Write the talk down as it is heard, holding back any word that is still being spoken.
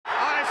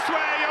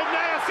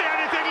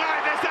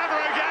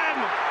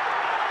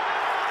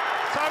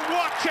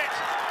Watch it.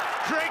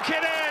 Drink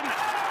it in.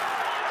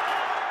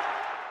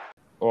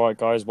 All right,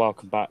 guys,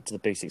 welcome back to the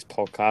Big Six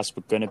Podcast.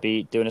 We're going to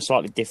be doing a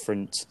slightly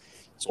different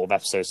sort of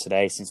episode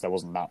today since there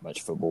wasn't that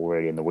much football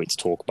really in the week to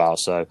talk about.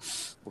 So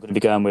we're going to be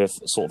going with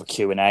sort of a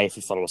Q&A. If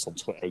you follow us on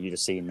Twitter, you'd have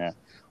seen that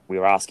we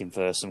were asking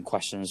for some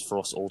questions for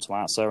us all to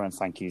answer, and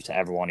thank you to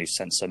everyone who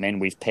sent some in.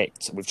 We've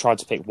tried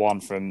to pick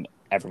one from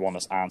everyone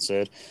that's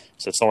answered.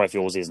 So sorry if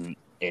yours isn't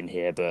in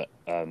here, but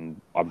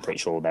I'm pretty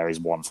sure there is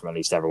one from at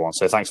least everyone.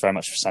 So thanks very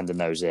much for sending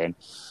those in.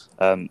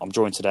 I'm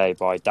joined today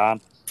by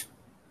Dan.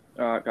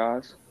 All right,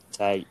 guys.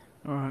 Tay.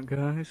 All right,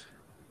 guys.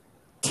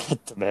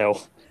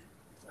 Demille.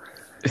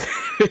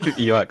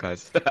 You alright,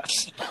 guys?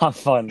 I'm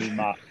finally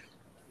Matt.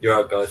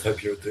 You're right, guys.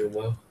 Hope you're doing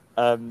well.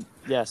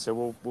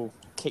 So we'll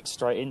kick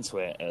straight into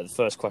it. The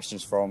first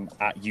question's from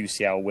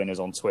 @UCL Winners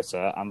on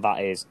Twitter, and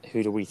that is,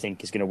 who do we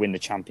think is going to win the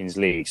Champions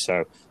League?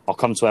 So I'll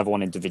come to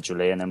everyone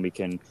individually, and then we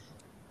can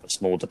have a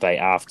small debate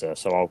after.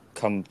 So I'll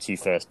come to you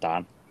first,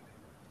 Dan.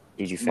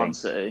 Who do you think? Man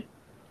City.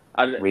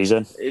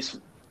 Reason?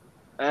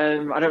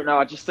 I don't know.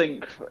 I just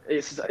think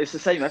it's the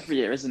same every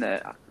year, isn't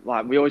it?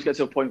 Like, we always get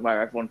to a point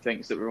where everyone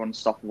thinks that we're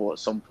unstoppable at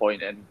some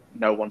point, and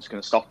no one's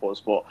going to stop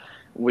us. But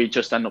we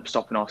just end up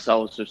stopping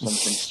ourselves with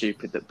something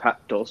stupid that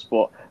Pep does.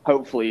 But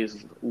hopefully,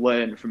 he's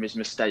learned from his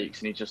mistakes,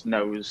 and he just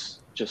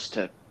knows just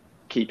to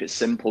keep it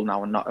simple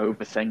now and not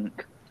overthink.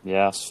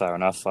 Yeah, that's fair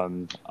enough.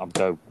 I'll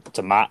go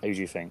to Matt. Who do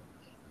you think?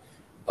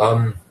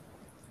 I've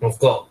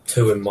got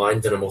two in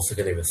mind, and I'm also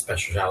going to give a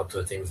special shout out to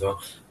a team as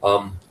well.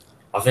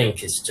 I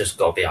think it's just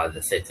got to be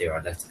either City or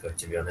Atletico,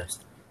 to be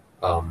honest.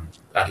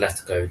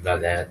 Atletico,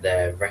 like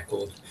their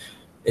record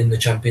in the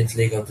Champions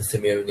League under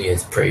Simeone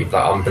is pretty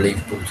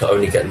unbelievable to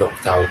only get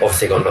knocked out.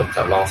 Obviously, got knocked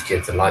out last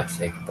year to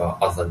Leipzig, but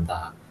other than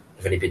that,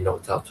 they've only been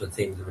knocked out to a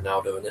team with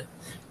Ronaldo in it.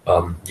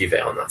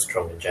 Juve aren't that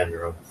strong in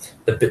general.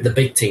 The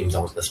big teams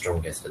aren't the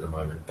strongest at the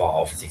moment, but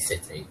obviously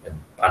City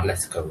and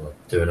Atletico are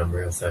doing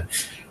unreal. So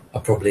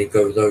I'll probably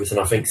go with those, and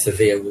I think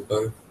Sevilla will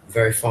go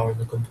very far in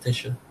the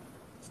competition.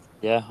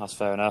 Yeah, that's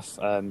fair enough.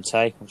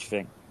 Tay, what do you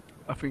think?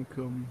 I think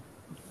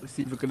it's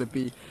either going to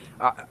be...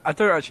 I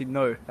don't actually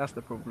know. That's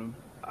the problem.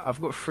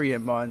 I've got three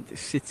in mind. It's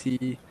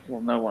City...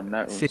 Well, no one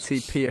knows. City,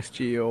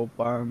 PSG or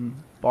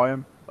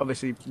Bayern.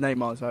 Obviously,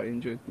 Neymar's out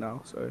injured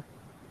now, so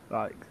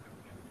I'm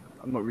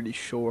not really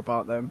sure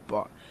about them.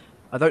 But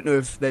I don't know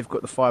if they've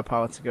got the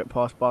firepower to get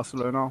past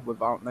Barcelona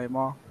without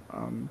Neymar.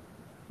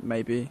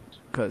 Maybe,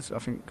 because I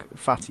think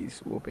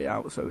Fatty's will be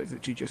out, so it's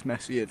literally just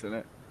Messi, isn't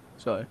it?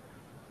 So...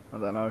 I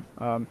don't know.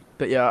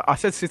 But yeah, I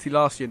said City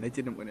last year and they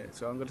didn't win it,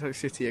 so I'm going to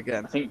say City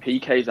again. I think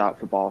PK's out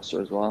for Barca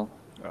as well.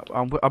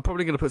 I'm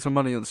probably going to put some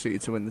money on City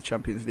to win the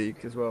Champions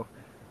League as well.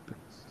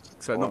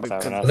 So not big.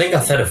 I think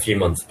I said a few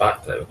months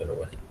back they were going to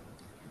win.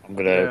 I'm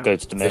going to go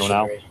to the middle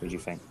now. What do you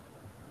think?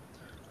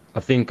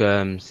 I think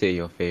City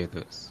are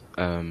favourites.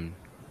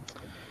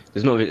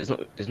 There's no real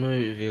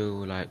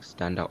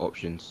standout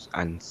options,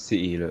 and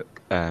City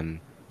look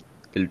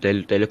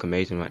they look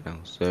amazing right now.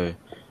 So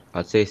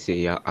I'd say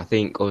City. I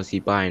think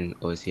obviously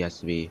Bayern has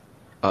to be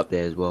up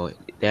there as well.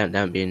 They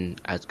haven't been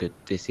as good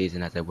this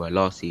season as they were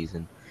last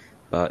season,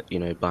 but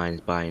Bayern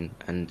is Bayern,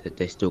 and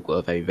they still got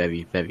a very,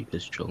 very, very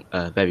good,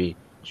 very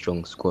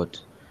strong squad.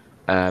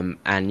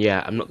 And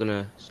yeah, I'm not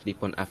gonna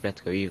sleep on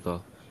Atletico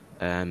either.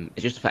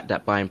 It's just the fact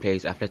that Bayern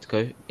plays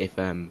Atletico if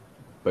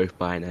both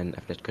Bayern and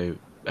Atletico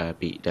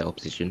beat their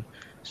opposition.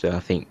 So I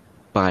think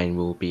Bayern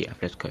will beat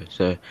Atletico.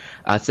 So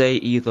I'd say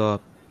either,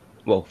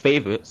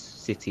 favourites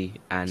City,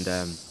 and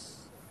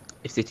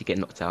if City get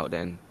knocked out,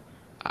 then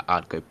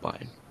I'd go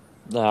Bayern.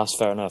 No, that's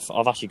fair enough.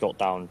 I've actually got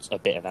down a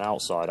bit of an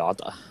outsider.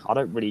 I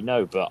don't really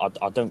know, but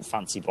I don't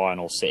fancy Bayern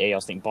or City. I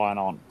think Bayern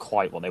aren't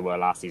quite what they were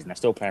last season. They're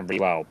still playing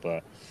really well,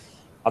 but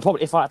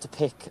if I had to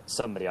pick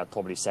somebody, I'd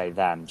probably say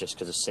them, just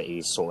because of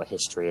City's sort of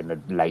history in the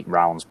late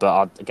rounds.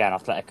 But again,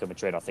 Atletico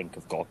Madrid, I think,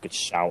 have got a good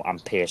shout,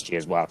 and PSG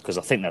as well, because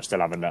I think they'll still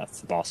have enough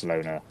for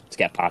Barcelona to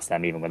get past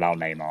them even without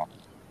Neymar.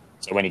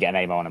 So when you get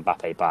Neymar and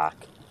Mbappe back,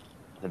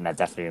 I think they're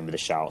definitely in with a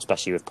shout,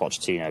 especially with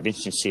Pochettino. It'd be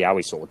interesting to see how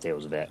he sort of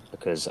deals with it,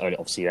 because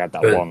obviously you had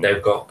that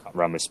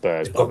run with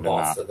Spurs. They've got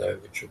Barca though,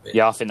 which would be...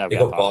 Yeah, I think they'll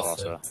get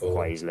past Barca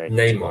quite easily.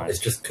 Neymar, it's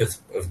just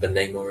because of the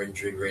Neymar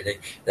injury, really.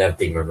 They have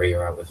Di Maria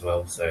out as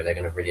well, so they're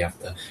going to really have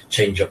to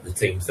change up the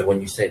team. So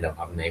when you say they'll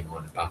have Neymar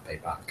and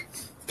Mbappe back,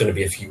 it's going to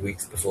be a few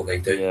weeks before they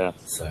do. Yeah.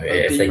 So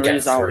if they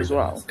get out through, as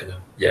well. it's going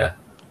to... Yeah.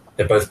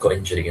 They both got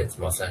injured against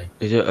Marseille.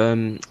 Is it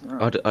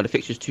are the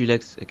fixtures 2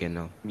 legs again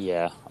now?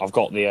 Yeah, I've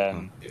got the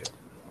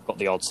I've got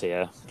the odds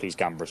here. Please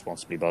gamble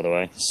responsibly, by the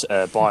way.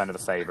 Bayern are the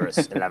favourites,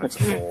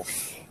 11-4.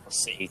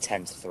 City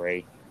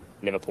 10-3.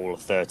 Liverpool are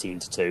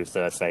 13-2,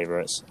 third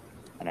favourites.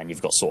 And then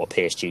you've got sort of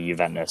PSG,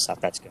 Juventus,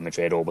 Atletico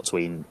Madrid, all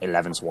between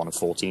 11-1 and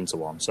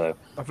 14-1. So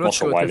I'm not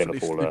sure why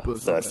Liverpool are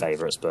third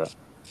favourites, but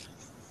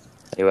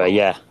anyway,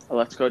 yeah.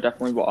 Atletico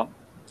definitely what?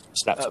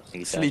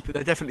 Sleeper.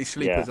 They're definitely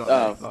sleepers, Yeah.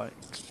 aren't they?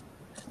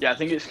 Yeah, I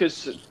think it's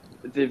because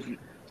they've,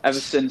 ever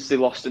since they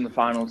lost in the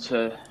final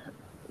to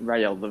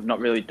Real, they've not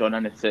really done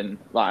anything.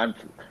 I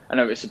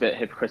know it's a bit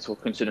hypocritical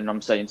considering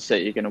I'm saying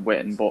City are going to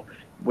win, but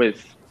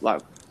with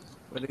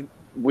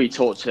we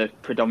talk to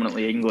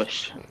predominantly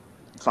English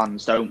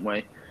fans, don't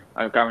we?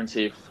 I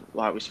guarantee if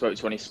we spoke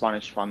to any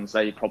Spanish fans,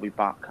 they probably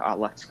back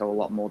Atletico a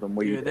lot more than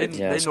we did.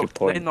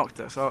 They knocked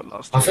us out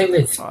last I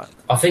year.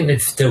 think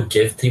they'd still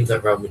give teams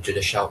like Real Madrid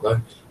a shout though.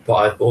 But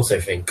I also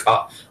think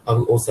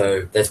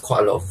there's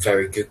quite a lot of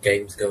very good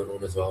games going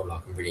on as well.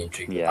 Like I'm really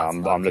intrigued. Yeah,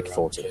 I'm looking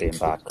forward to being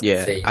back.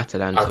 Yeah, See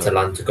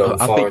Atalanta going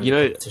I far think, in you the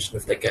know, competition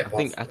if they get I past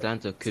think it.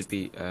 Atalanta could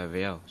be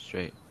Real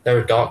straight. They're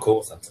a dark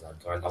horse,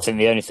 Atalanta. I think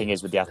the only thing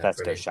is with the They're Atletico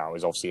brilliant. shout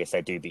is obviously if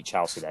they do beat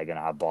Chelsea, they're going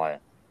to have Bayern.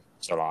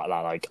 So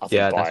I think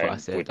Yeah, Bayern that's what I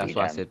said. would That's beat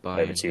why I them said Bayern,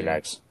 over 2 yeah.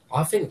 legs.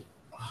 I don't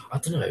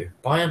know.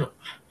 Bayern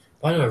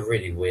are a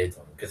really weird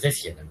one because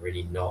this year they're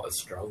really not as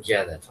strong.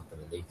 Yeah, they're top of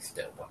the league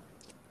still, but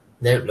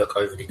they don't look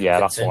overly convincing. Yeah,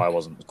 that's why I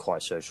wasn't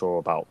quite so sure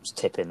about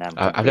tipping them.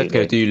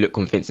 Atletico do look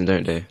convincing,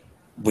 don't they?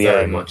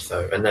 Very much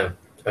so, and they've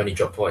only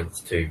dropped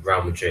points to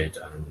Real Madrid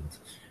and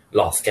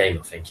last game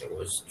I think it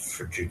was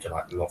due to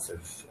like lots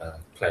of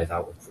players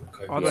out from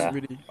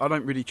COVID. I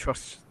don't really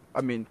trust. I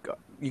mean,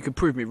 you can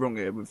prove me wrong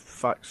here with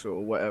facts or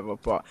whatever,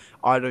 but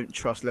I don't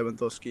trust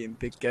Lewandowski in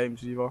big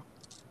games either.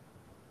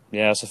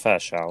 Yeah, it's a fair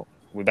shout.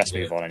 We best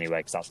move on anyway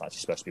because that's actually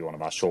supposed to be one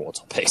of our shorter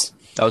topics.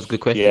 That was a good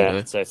question. Yeah,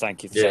 though. so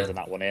thank you for sending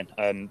that one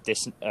in.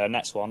 This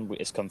next one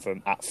has come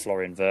from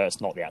 @Florian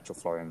Wirtz, not the actual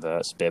Florian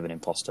Wirtz, bit of an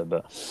imposter,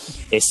 but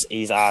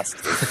he's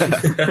asked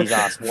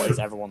what is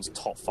everyone's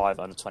top 5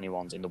 under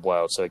 21s in the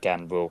world. So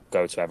again, we'll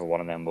go to everyone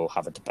and then we'll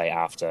have a debate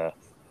after.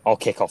 I'll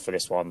kick off for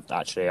this one.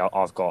 Actually,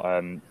 I've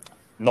got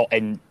not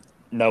in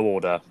no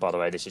order, by the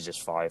way. This is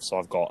just 5. So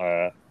I've got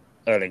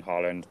Erling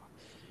Haaland,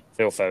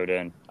 Phil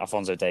Foden,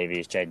 Alphonso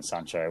Davies, Jadon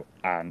Sancho,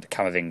 and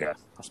Camavinga.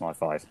 That's my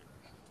 5.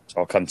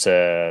 So I'll come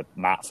to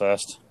Matt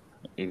first.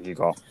 Who have you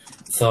got?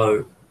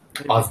 So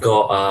I've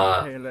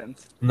got Hey,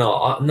 Lens. I've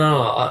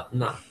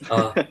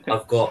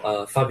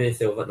got Fabio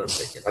Silva. No, I'm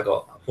thinking. I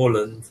got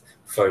Haaland,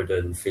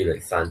 Foden,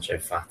 Felix, Sancho,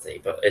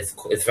 Fati. But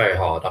it's very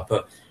hard.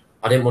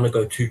 I didn't want to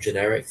go too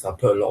generic, so I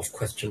put a lot of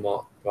question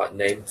mark like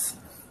names.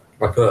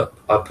 I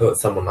put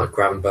someone like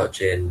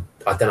Gravenberch in.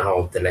 I don't know how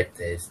old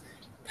Delect is.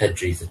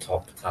 Pedri's a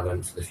top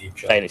talent for the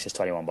future. Felix is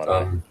 21, by the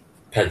way.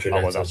 Pedro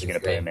I was actually going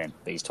to put him in,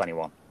 but he's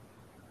 21.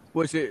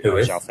 What is it? Who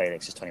is? João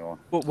Felix is 21.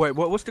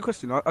 What's the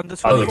question? Under Under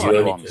 21?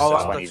 21. Oh, so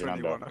under 20s and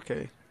under. 21.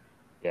 Okay.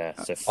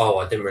 Yeah. So Oh,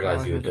 I didn't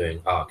realise you were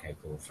doing. Oh, okay,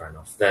 cool, fair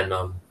enough. Then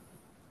I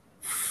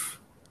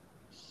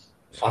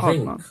hard,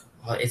 think man.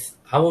 it's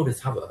how old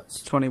is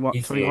Havertz? 21.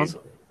 He's 21.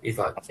 He's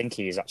like I think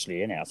he is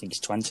actually in it. I think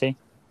he's 20.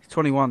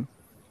 21.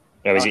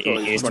 Oh, I thought he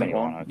he is was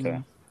 21. 21.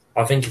 Okay.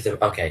 I think he's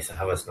okay. So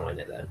Havertz not in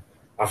it then.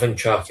 I think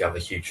Turkey have a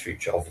huge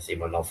future. Obviously,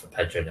 my love for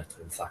Pedro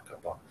Neto and Saka,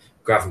 but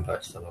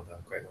Gravenberch is another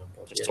great one.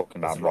 But Just yeah, talking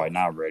about that's right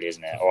now, really,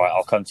 isn't it? All right,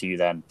 I'll come to you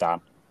then,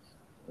 Dan.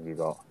 What have you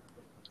got?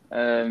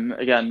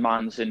 Again,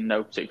 mine's in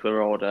no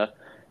particular order.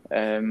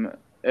 Erling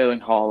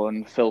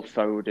Haaland, Phil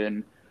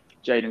Foden,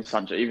 Jadon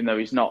Sancho. Even though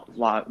he's not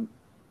like,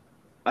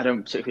 I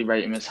don't particularly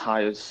rate him as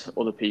high as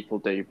other people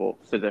do, but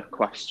for the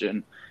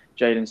question,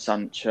 Jadon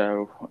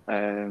Sancho,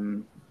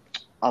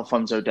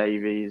 Alphonso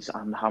Davies,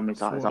 and how many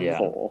times? Yeah.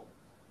 4.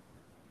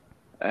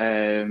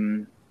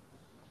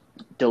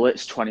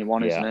 Delit's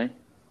 21, isn't he?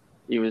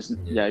 He was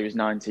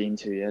 19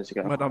 2 years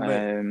ago. Well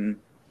done,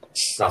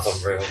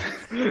 That's unreal.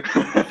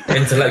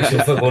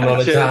 Intellectual football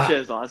knowledge.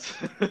 Cheers, lads.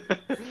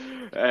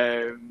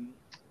 And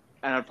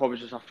I'd probably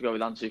just have to go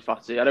with Ansu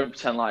Fati. I don't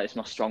pretend like it's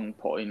my strong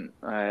point,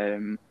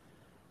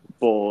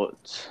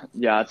 but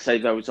yeah, I'd say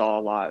those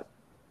are like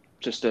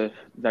just a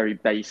very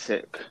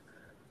basic,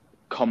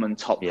 common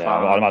top 5.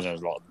 I'd imagine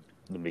there's a lot of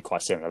them be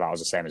quite similar. That was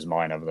the same as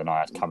mine over the night. I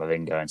had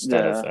Camavinga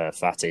instead of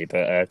Fati.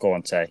 But go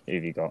on, Tay. Who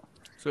have you got?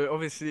 So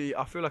obviously,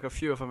 I feel like a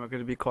few of them are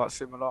going to be quite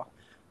similar.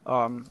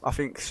 I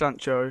think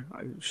Sancho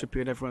should be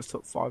in everyone's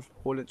top 5.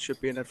 Haaland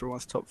should be in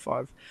everyone's top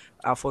 5.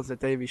 Alphonso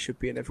Davies should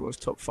be in everyone's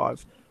top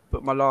 5.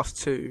 But my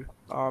last 2,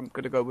 I'm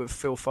going to go with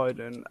Phil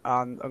Foden,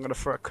 and I'm going to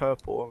throw a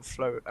curveball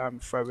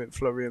and throw in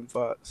Florian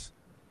Wirtz.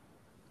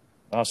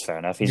 That's fair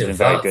enough. He's been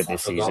very good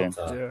this season.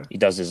 Yeah. He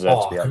does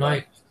deserve to be up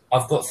there.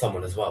 I've got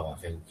someone as well,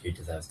 I think, who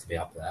deserves to be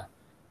up there.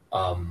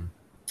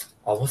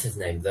 What's his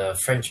name? The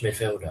French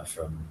midfielder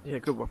from Yeah,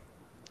 good one.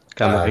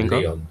 Camavinga.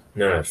 Lyon.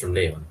 No, from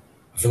Lyon.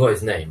 I forgot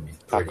his name. He's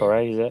brilliant.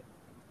 Kakore, is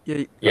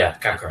it? Yeah,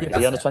 Kakare. Is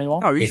he under 21?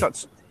 No,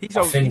 He's- he's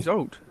I old. think- He's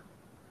old.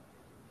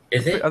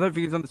 Is it? I don't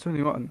think he's under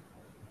 21.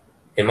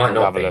 It might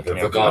We'll not have a be, look but and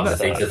he'll regardless,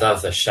 be he on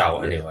deserves a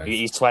shout anyway.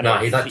 He's 20. No,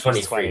 he's like He's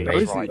 23, 20,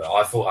 maybe. right?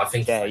 But I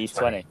think Yeah, like he's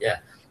 20. Yeah,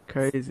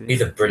 Crazy.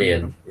 he's a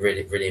brilliant,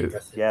 really, really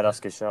impressive. Yeah, that's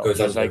a good shot. Goes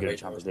He was very under good the in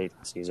Champions League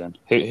this season.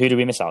 Who do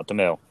we miss out?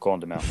 Demille. Go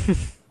on, Demille.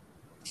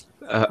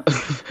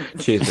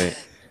 Cheers, mate.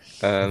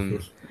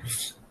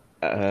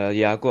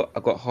 Yeah, I got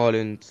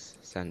Haaland,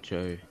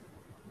 Sancho,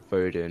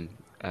 Foden.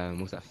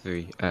 What's that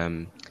 3?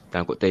 Then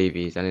I've got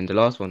Davies, and then the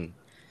last one's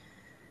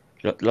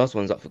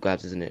up for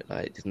grabs, isn't it?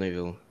 Like, there's no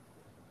real.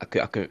 I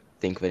couldn't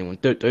think of anyone.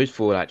 Those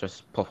 4 like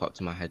just pop up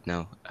to my head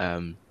now.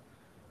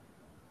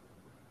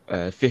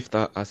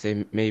 5th, I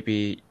say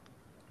maybe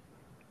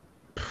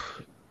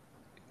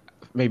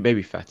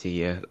Fati.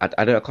 Yeah, I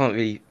can't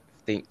really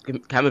think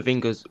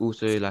Camavinga's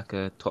also like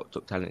a top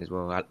talent as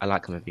well. I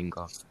like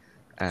Camavinga.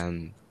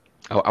 I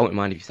wouldn't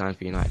mind if he signed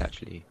for United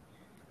actually.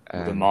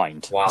 Wouldn't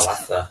mind. Wow,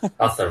 that's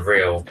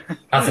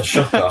a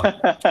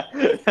shocker.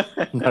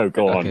 No,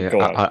 go on, Okay,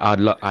 go on. I'd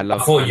love. I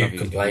thought I'd you'd love if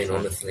complain, he signed.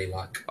 honestly.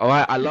 Like, Oh,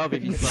 I love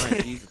if he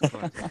signed. Jesus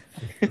Christ.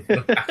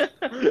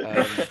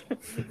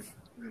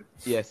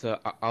 Yeah, so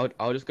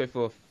I'll just go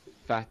for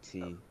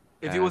Fatty.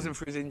 If he wasn't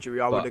for his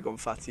injury, I would have gone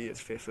Fatty as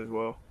 5th as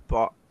well.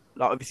 But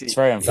like obviously, It's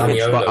very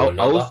unfortunate. Zaniolo But I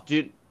another. also, do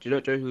you know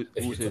Joe who's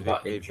If you also talk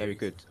about very injuries.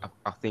 good?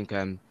 I think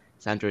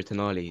Sandro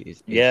Tonali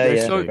is. Yeah,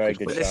 there's yeah, so, very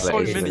good but there's shout. so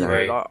He's many.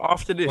 great. Like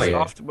after this, Wait,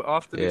 yeah.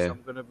 after this, Yeah.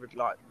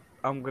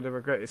 I'm gonna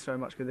regret it so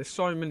much because there's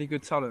so many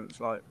good talents.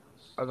 Like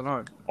I don't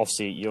know.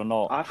 Obviously, you're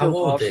not. I How feel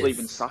old harsh is-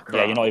 leaving Saka.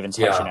 Yeah, you're not even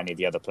touching Yeah. any of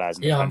the other players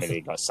in the Yeah, Premier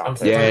League, like I'm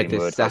Saka, Yeah,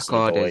 Greenwood, there's Saka,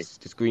 Hudson-Odoi.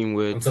 there's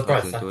Greenwood, I'm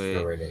surprised that's Hudson-Odoi.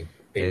 not really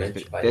being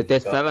mentioned by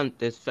There's him, but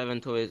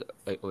Ferran Torres.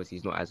 Obviously,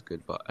 he's not as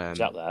good, but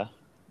Is up there?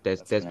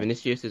 there's Definitely.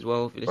 Vinicius as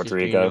well. Vinicius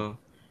Rodrigo. Junior.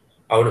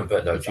 I wouldn't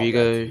put those up there,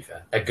 Rodrigo. to be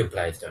fair. They're good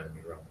players, don't get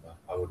me wrong, but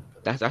I wouldn't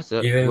put them. That's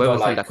You've even whoever got,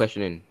 sent like- that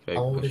question in. Very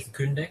How good old is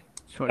question. Koundé?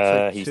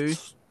 22,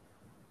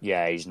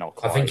 He's not I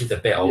quite. think he's a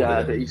bit older Yeah,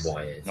 but than he's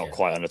what he is. not yeah.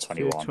 quite under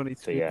 21.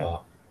 22. So, yeah.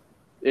 But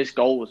His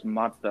goal was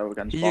mad though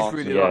against he is Barca.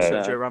 really Yeah. like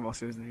Sergio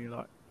Ramos, isn't he?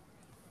 Like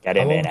Get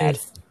him how in, old Ed.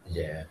 is-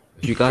 Yeah.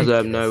 Do you guys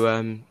Ridiculous.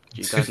 know? Do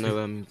you guys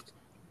know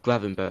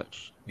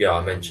Gravenberch? Yeah,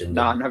 I mentioned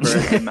Nah, that. never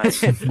heard of him, mate.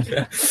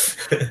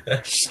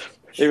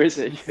 Who is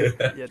he?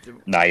 yeah,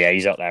 No, yeah,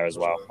 he's up there as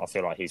well. I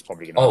feel like he's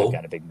probably going to Oh. end up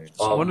getting a big move.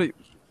 Oh. I wonder,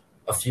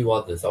 A few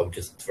others I'll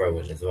just throw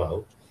in as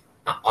well.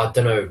 I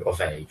don't know of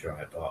age,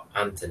 right? But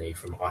Anthony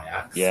from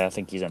Ajax. Yeah, I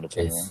think he's under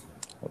 21, is,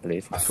 I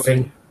believe. I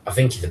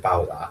think he's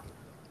about that.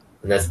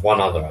 And there's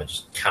one other I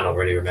just cannot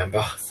really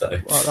remember. So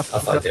well, that's I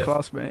thought, yeah.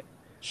 class, mate.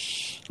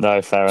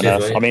 No, fair Cheers,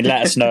 enough. mate. I mean,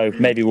 let us know.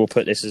 Maybe we'll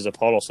put this as a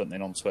poll or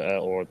something on Twitter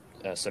or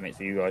something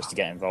for you guys to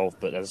get involved.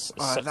 But there's so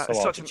That's hard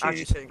such to an choose.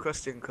 agitating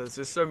question because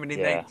there's so many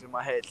Yeah. names in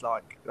my head.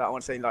 Like that I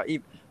want to say,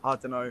 like I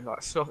don't know, like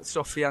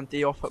Sofiane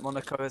Diop at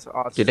Monaco.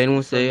 Did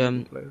anyone say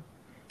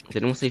Did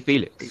anyone say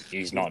Felix?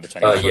 He's not under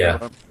 21.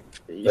 Yeah.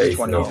 He's But he's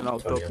 20. not He's an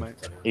old 20, dog, mate.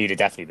 He'd have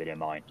definitely been in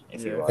mine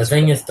if he Yeah. The was.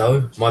 thing is,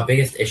 though, my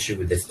biggest issue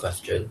with this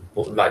question,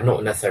 like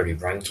not necessarily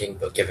ranking,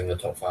 but giving the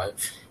top 5,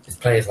 is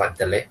players like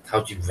De Ligt.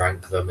 How do you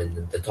rank them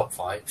in the top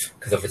 5?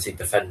 Because obviously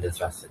defenders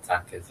versus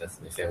attackers versus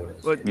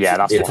midfielders. Well, Yeah,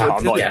 that's Yeah, what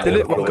I'm not yeah, even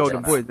Dilip gonna won put Golden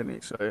him. Boy, didn't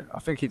he? So I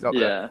think he's up Yeah.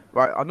 there.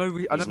 Right, I know.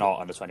 I He's know. not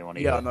under 21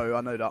 either. Yeah,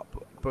 I know that.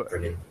 But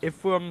Brilliant.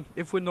 if we're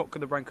not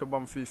going to rank a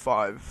 1 through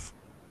 5,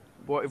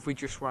 what if we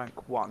just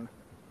rank 1?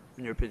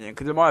 In your opinion?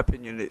 Because in my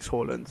opinion, it's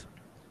Haaland.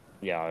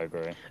 Yeah, I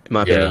agree. In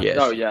my Yeah. opinion, yes.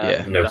 Oh,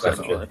 yeah. No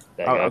Definitely. question.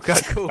 There Oh, you go.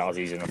 okay, cool. That was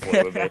easier than I thought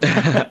it would be.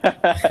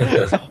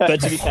 But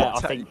to be fair, I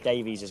think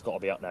Davies has got to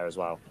be up there as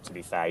well. To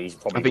be fair, he's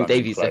probably. I think running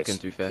Davies close. second,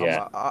 to be fair.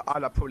 Yeah.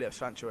 I'd probably have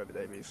Sancho over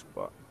Davies,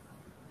 but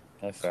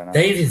No, fair enough.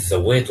 Davies is a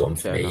weird one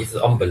for Fair me. enough. He's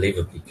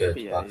unbelievably good,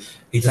 Yeah, but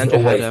he doesn't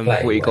Sancho always had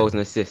play. 40 well. goals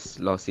and assists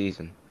last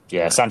season.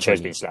 Yeah,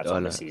 Sancho's been slept Oh,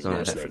 on no, this season, no,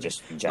 honestly, definitely.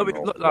 just in not general.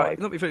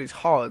 be fair, it's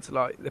hard.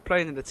 Like they're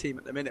playing in the team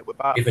at the minute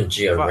without Even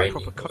Gio without a Reyna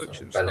proper was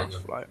coach and Bellingham.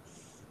 stuff. Like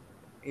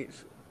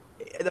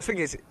the thing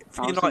is,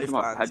 for I was United thinking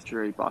about fans,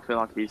 Pedri, but I feel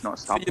like he's not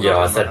for established. Yeah, I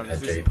United said fans,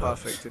 this is Pedri, but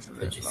perfect, isn't it?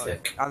 Pedri's Like,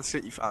 sick. and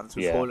City fans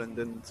with Yeah. Haaland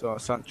and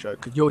Sancho,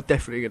 because you're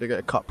definitely going to get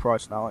a cut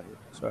price now, aren't you?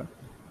 So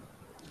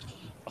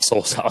I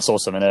saw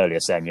something earlier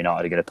saying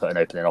United are going to put an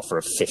opening offer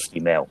of 50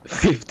 mil.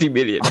 50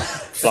 million.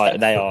 Like,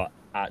 they are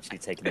actually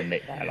taking a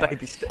mick there. Like.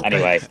 baby step.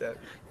 Anyway. baby step.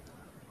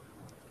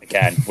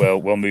 Again,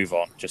 we'll move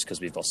on just because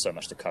we've got so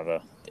much to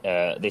cover.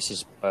 This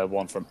is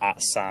one from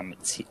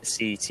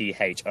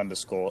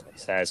 @SamCTH_. It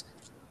says,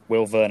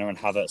 will Werner and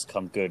Havertz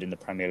come good in the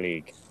Premier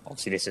League?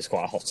 Obviously, this is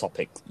quite a hot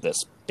topic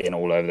that's been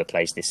all over the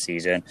place this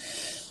season.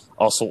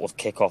 I'll sort of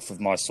kick off with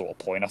my sort of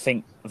point. I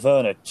think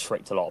Werner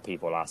tricked a lot of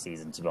people last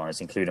season, to be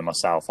honest, including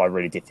myself. I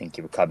really did think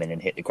he would come in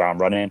and hit the ground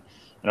running.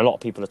 And a lot of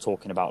people are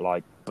talking about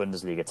like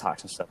Bundesliga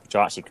attacks and stuff, which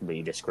I actually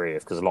completely disagree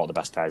with because a lot of the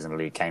best players in the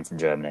league came from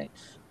Germany.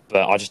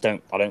 But I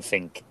don't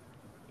think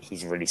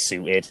he's really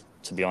suited,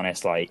 to be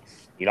honest. Like,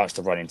 he likes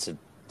to run in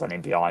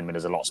behind when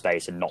there's a lot of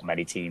space and not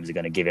many teams are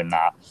going to give him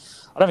that.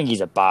 I don't think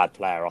he's a bad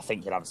player. I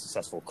think he'll have a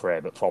successful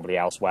career, but probably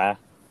elsewhere.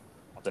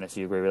 I don't know if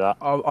you agree with that.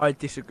 I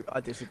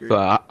disagree.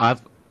 But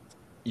I've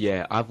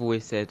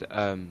always said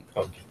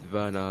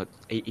Werner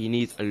he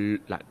needs a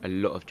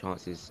lot of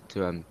chances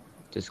to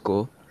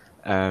score.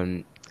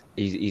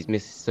 He's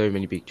missed so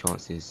many big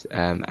chances,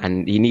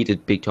 and he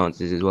needed big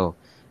chances as well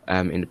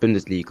in the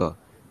Bundesliga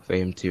for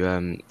him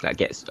to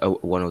get a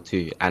 1 or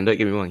 2. And don't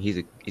get me wrong, he's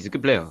a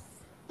good player,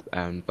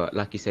 but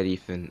like you said,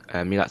 Ethan,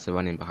 he likes to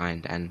run in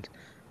behind, and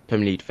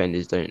Premier League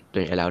defenders don't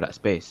allow that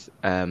space.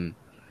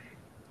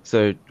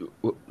 So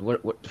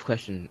what the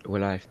question?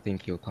 Will I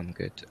think he'll come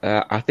good?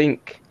 I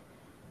think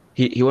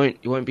he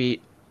won't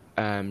be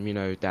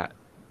that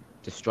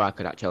the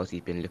striker that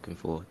Chelsea's been looking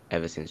for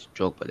ever since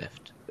Drogba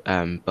left.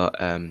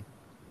 But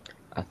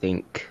I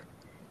think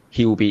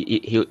he will be.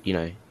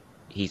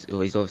 He's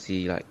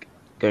obviously like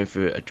going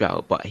through a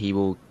drought, but he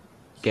will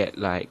get,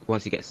 like,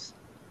 once he gets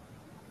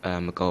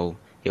a goal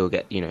he'll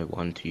get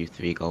 1, 2,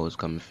 3 goals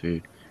coming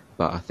through.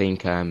 But I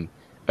think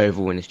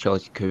overall in his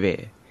Chelsea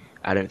career,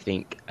 I don't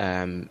think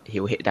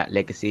he'll hit that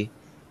legacy,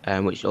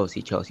 which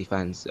obviously Chelsea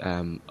fans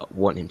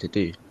want him to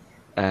do.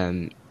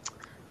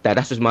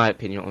 That's just my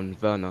opinion on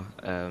Werner.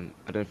 I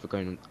don't know if we're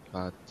going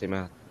to say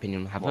my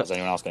opinion on Havertz. Does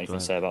anyone else got anything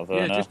to say about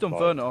Werner? Yeah, just on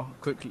Werner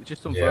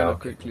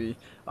quickly.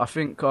 I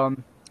think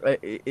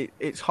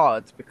it's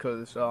hard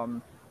because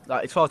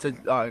it's hard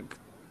to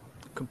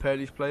compare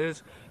these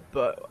players,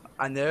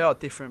 and they are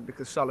different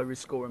because Salah is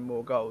scoring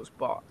more goals.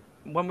 But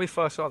when we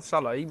first started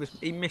Salah,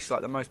 he missed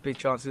the most big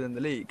chances in the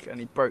league, and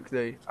he broke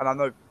and I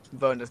know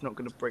Werner's not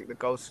going to break the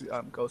goal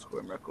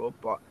scoring record,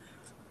 but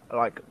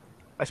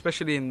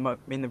especially in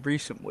the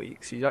recent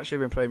weeks, he's actually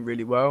been playing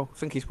really well. I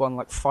think he's won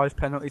 5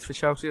 penalties for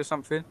Chelsea or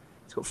something.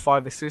 He's got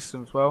 5 assists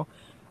as well,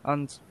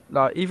 and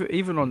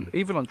even on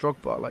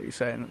Drogba, like you're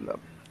saying,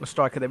 a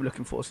striker they were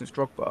looking for since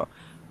Drogba,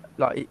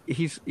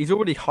 he's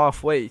already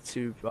halfway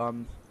to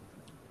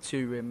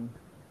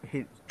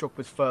hit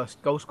Drogba's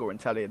first goal scoring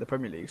tally in the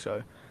Premier League.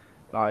 So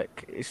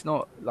it's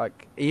not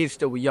he is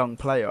still a young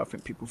player. I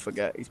think people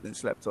forget he's been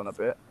slept on a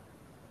bit.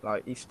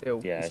 He's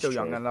still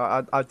young, and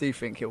I do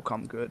think he'll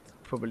come good.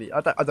 Probably,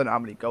 I don't know how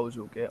many goals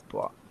he'll get,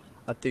 but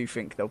I do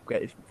think they'll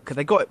get it because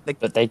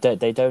But they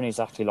don't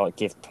exactly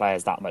give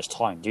players that much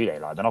time, do they?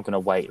 They're not going to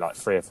wait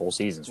 3 or 4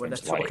 seasons for him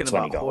to hit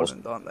 20 goals.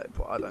 Haaland, aren't they?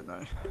 But I don't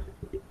know.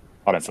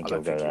 I don't think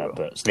he'll go there,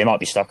 but they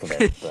might be stuck with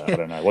it. But I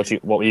don't know. What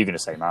were you going to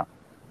say, Matt?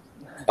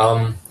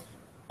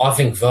 I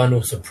think Werner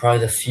will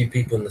surprise a few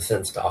people in the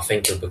sense that I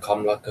think he'll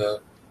become a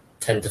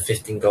 10 to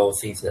 15 goal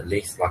season at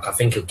least. I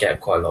think he'll get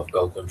quite a lot of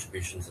goal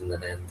contributions in the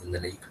end in the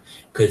league,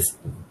 because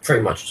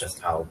pretty much just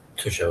how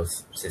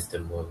Tuchel's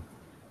system will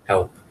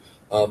help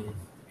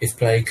his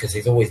play, because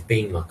he's always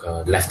been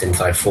a left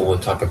inside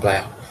forward type of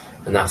player,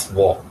 and that's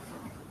what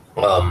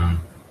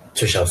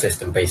Tuchel's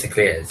system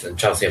basically is. And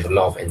Chelsea have a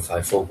lot of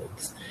inside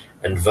forwards,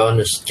 and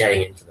Werner's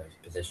getting into those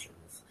positions.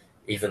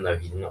 Even though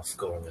he's not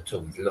scoring at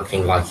all, he's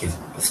looking like he's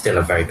still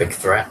a very big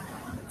threat.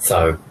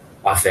 So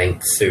I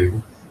think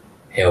soon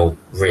he'll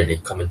really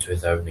come into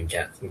his own and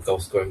get some goal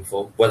scoring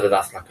form. Whether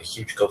that's a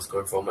huge goal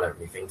scoring form, I don't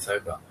really think so,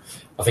 but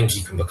I think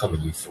he can become a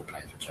useful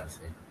player for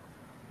Chelsea.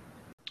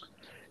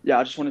 Yeah,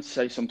 I just wanted to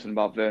say something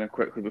about Werner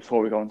quickly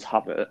before we go on to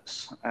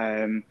Havertz.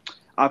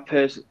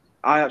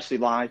 I actually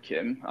like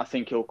him. I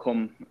think he'll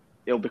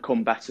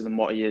become better than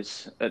what he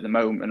is at the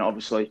moment.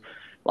 Obviously,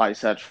 like I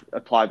said,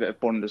 apply a bit of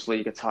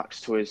Bundesliga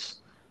tax to his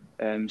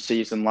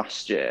season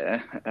last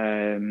year.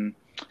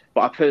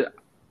 But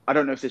I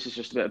don't know if this is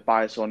just a bit of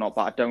bias or not,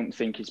 but I don't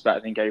think he's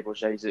better than Gabriel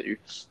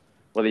Jesus,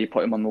 whether you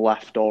put him on the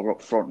left or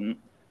up front.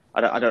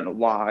 I don't know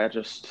why.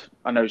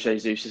 I know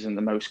Jesus isn't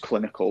the most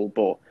clinical,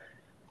 but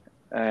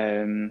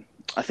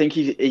I think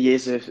he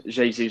is a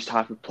Jesus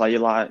type of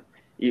player,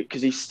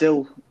 because he's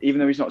still, even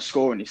though he's not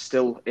scoring, he's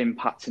still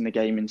impacting the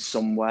game in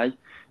some way.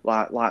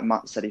 Like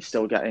Matt said, he's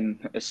still getting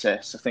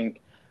assists.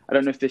 I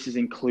don't know if this is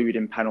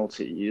including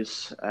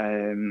penalties,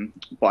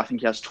 but I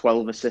think he has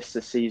 12 assists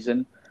this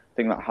season. I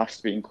think that has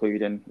to be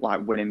including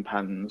winning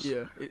pens.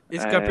 Yeah,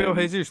 is Gabriel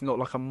Jesus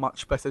not a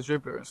much better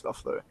dribbler and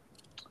stuff though?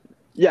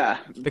 Yeah,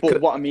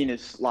 but what I mean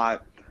is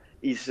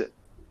he's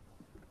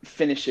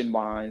finishing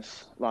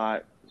wise,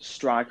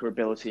 striker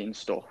ability and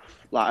stuff.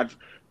 I'd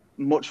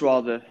much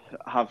rather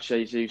have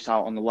Jesus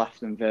out on the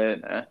left than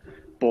Werner,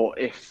 but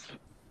if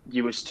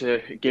you was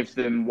to give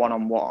them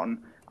 1-on-1,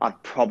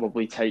 I'd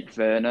probably take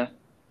Werner,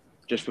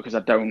 just because I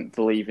don't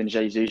believe in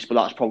Jesus. But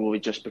that's probably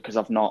just because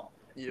I've not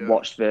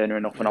watched Werner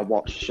enough, and I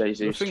watched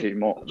Jesus too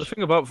much. The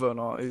thing about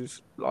Werner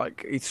is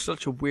he's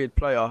such a weird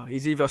player.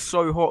 He's either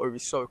so hot or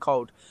he's so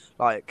cold.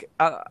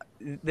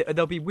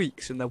 There'll be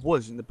weeks, and there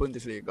was in the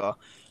Bundesliga,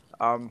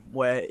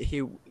 where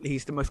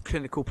he's the most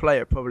clinical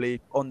player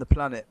probably on the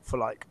planet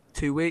for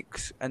 2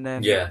 weeks, and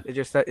then it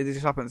just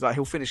happens.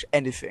 He'll finish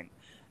anything,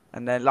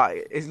 and then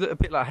it's a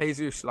bit like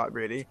Jesus,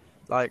 really.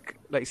 Like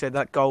you said,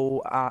 that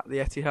goal at the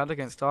Etihad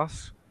against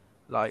us,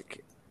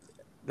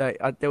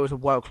 there was a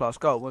world class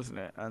goal, wasn't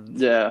it? And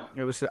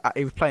he was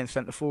playing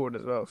centre forward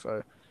as well.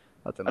 So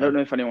I don't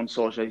know if anyone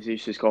saw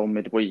Jesus' goal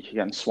midweek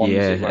against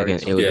Swansea.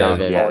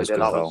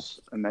 That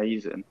was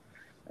amazing.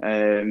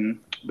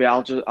 But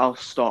I'll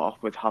start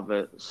off with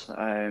Havertz.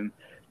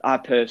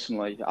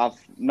 I've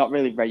not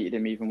really rated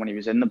him even when he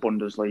was in the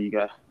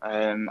Bundesliga.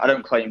 I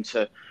don't claim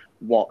to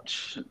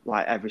watch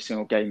every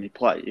single game he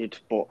played,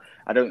 but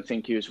I don't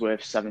think he was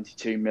worth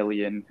 72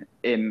 million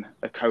in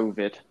a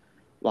COVID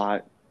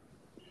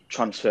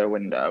transfer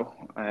window.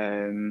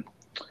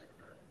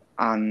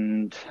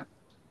 And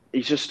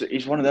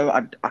he's one of those.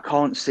 I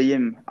can't see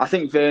him. I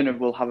think Werner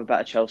will have a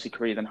better Chelsea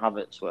career than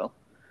Havertz will.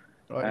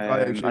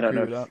 I don't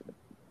know if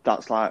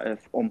that's an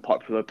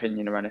unpopular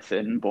opinion or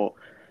anything, but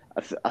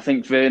I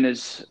think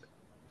Werner's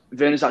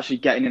actually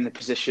getting in the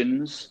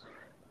positions,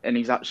 and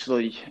he's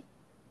actually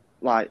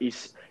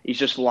he's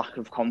just lack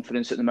of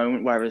confidence at the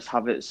moment, whereas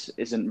Havertz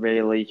isn't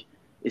really,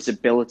 his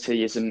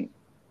ability isn't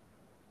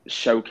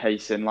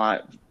showcasing.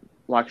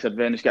 Like I said,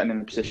 Werner's getting in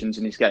the positions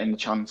and he's getting the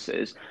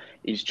chances.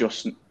 he's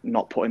just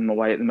not putting them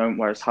away at the moment,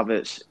 whereas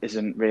Havertz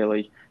isn't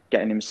really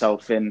getting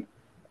himself in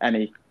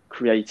any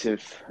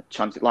creative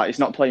chance. Like, he's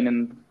not playing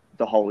in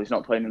the hole, he's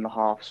not playing in the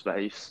half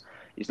space,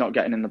 he's not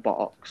getting in the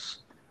box.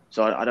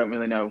 So I don't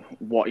really know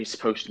what he's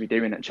supposed to be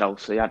doing at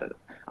Chelsea.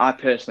 I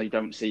personally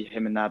don't see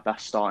him in their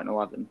best starting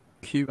 11.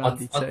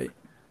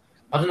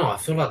 I don't know, I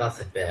feel like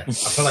that's a bit... I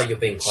feel like you're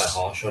being quite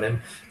harsh on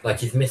him.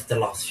 Like, he's missed the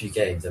last few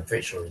games. I'm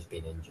pretty sure he's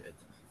been injured.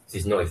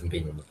 He's not even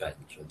been on the bench.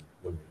 It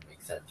wouldn't really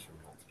make sense for him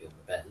not to be on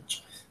the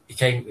bench. He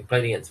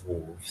played against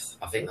Wolves.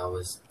 I think that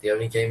was the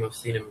only game I've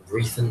seen him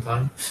recent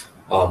time.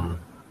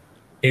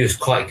 He was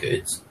quite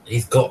good.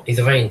 He's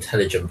a very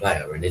intelligent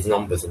player, and his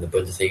numbers in the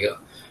Bundesliga...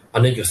 I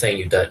know you're saying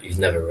you've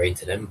never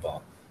rated him,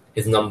 but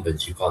his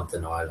numbers, you can't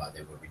deny, like,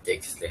 they were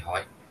ridiculously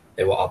high.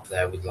 They were up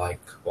there with, like,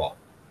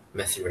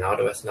 Messi,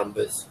 Ronaldo's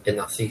numbers in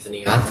that season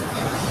he had.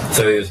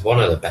 So he was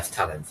one of the best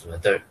talents, and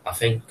I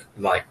think,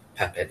 like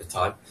Pepe at the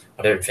time,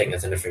 I don't think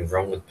there's anything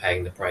wrong with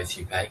paying the price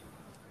you pay.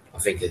 I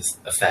think it's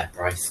a fair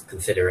price,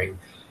 considering,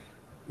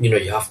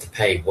 you have to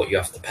pay what you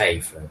have to pay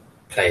for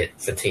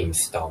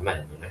teams' star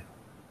men,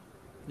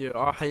 Yeah,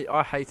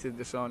 I hated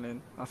the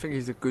signing. I think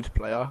he's a good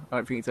player. I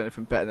don't think he's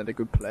anything better than a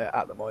good player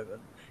at the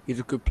moment. He's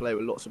a good player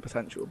with lots of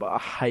potential, but I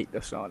hate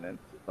the signing,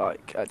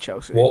 like, at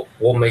Chelsea.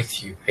 What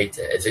makes you hate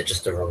it? Is it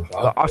just the wrong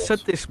club? I said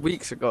this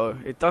weeks ago.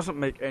 It doesn't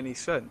make any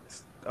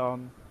sense. I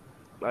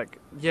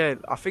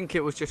think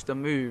it was just a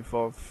move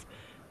of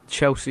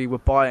Chelsea were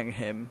buying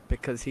him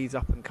because he's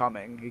up and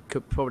coming. He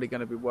could probably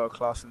going to be world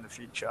class in the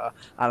future,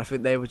 and I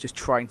think they were just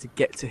trying to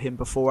get to him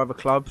before other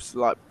clubs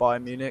like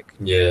Bayern Munich.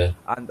 Yeah,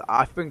 and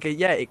I think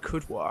it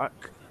could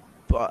work,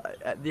 but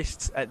at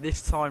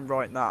this time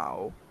right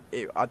now,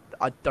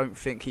 I don't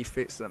think he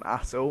fits them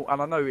at all.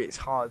 And I know it's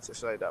hard to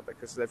say that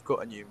because they've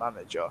got a new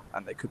manager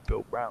and they could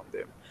build around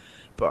him.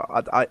 But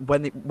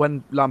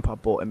when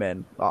Lampard brought him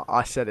in,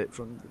 I said it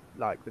from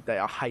like the day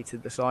I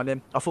hated the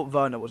signing. I thought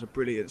Werner was a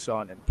brilliant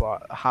signing,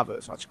 but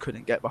Havertz I just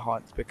couldn't get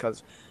behind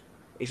because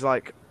he's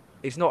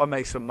not a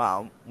Mason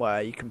Mount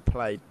where you can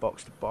play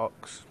box to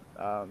box.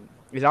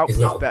 His output's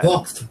not better.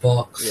 Box to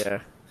box. Yeah,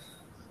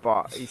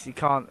 but he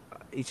can't.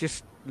 He's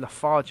just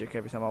lethargic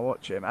every time I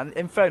watch him. And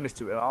in fairness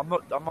to him, I'm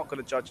not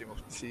going to judge him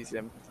off the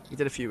season. He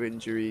did a few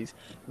injuries,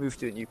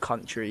 moved to a new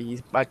country.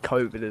 He's had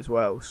COVID as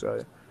well,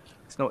 so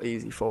it's not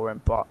easy for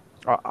him. But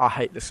I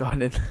hate the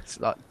signing. It's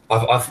like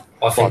I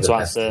think to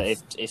answer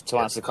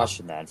the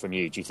question then from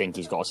you, do you think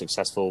he's got a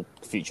successful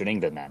future in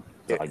England then?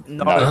 Like,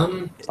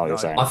 no. You're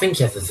saying. I think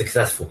he has a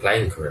successful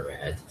playing career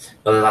ahead.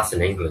 Whether that's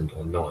in England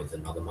or not is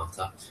another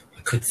matter.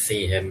 I could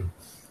see him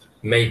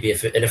maybe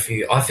in a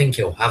few. I think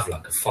he'll have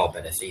like a far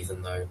better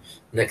season though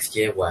next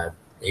year, where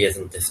he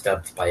isn't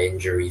disturbed by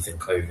injuries and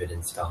COVID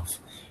and stuff.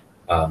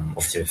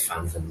 Obviously with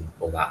fans and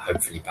all that,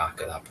 hopefully back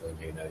at that point,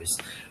 who knows.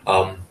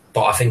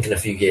 But I think in a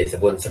few years,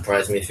 it wouldn't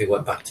surprise me if he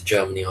went back to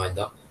Germany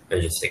either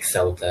and just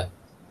excelled there.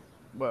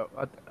 Well,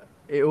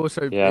 it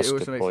also makes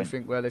point. me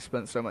think where they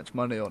spent so much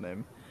money on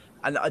him,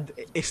 and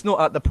it's not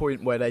at the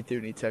point where they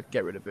do need to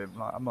get rid of him.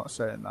 Like, I'm not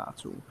saying that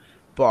at all,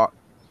 but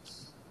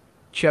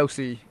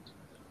Chelsea,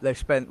 they've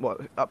spent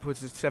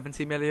upwards of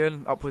 70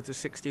 million, upwards of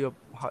 60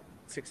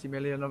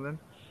 million of him.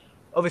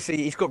 Obviously,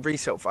 he's got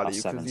resale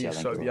value because he's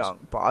so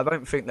young, but I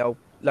don't think they'll,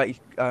 like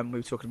we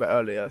were talking about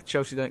earlier,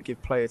 Chelsea don't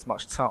give players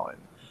much time.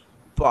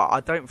 But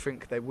I don't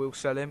think they will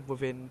sell him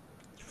within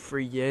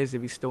 3 years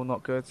if he's still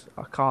not good.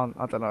 I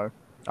don't know.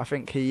 I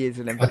think he is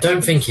an investment. I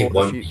don't think he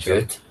won't be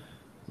good.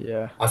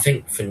 Yeah. I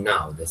think for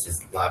now, this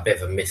is like a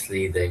bit of a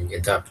misleading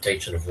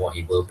interpretation of what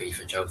he will be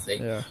for Chelsea.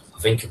 Yeah. I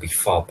think he'll be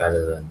far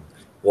better than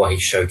what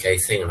he's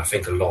showcasing, and I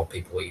think a lot of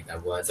people eat their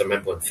words. I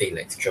remember when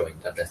Felix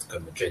joined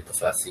Atletico Madrid the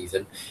first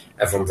season,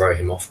 everyone wrote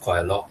him off quite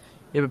a lot.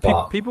 Yeah,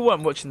 but people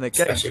weren't watching the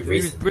games. He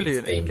was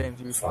brilliant in the games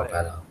he was far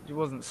playing. better. He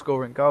wasn't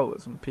scoring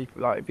goals, and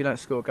people if you don't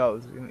score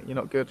goals, you're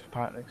not good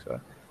apparently.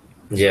 So.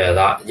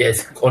 Yeah,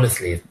 it's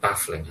honestly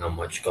baffling how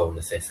much goal and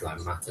assist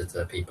matter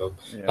to people.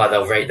 Yeah. Like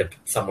they'll rate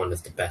someone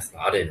as the best.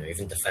 I don't know,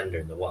 even defender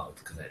in the world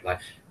because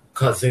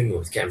Kazuma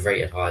was getting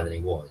rated higher than he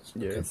was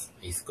because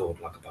he scored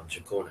a bunch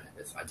of corner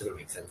headers. It doesn't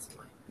make sense to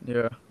me.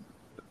 Yeah.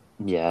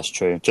 Yeah, that's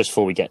true. Just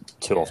before we get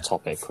too off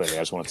topic, quickly,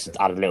 I just wanted to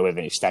add a little bit of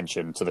an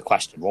extension to the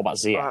question. What about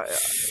Ziyech?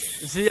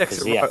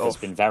 Ziyech has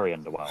been very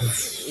underwhelmed.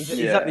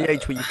 He's at the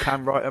age where you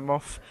can write him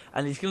off,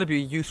 and he's going to be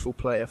a useful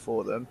player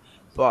for them.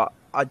 But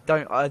I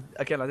didn't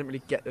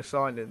really get the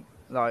signing.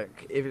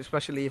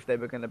 Especially if they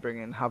were going to bring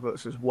in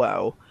Havertz as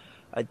well,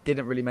 it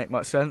didn't really make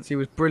much sense. He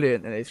was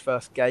brilliant in his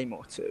first game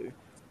or two,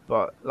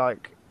 but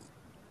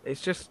it's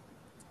just.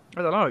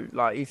 I don't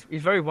know. He's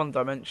very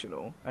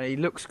one-dimensional, and he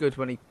looks good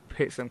when he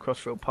hits them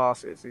crossfield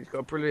passes. He's got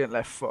a brilliant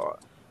left foot,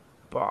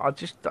 but I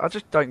just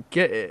don't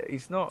get it.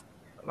 He's not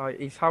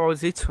he's how old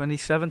is he?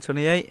 27,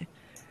 28?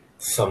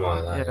 Something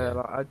like that.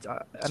 Yeah,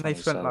 and they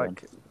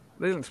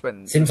didn't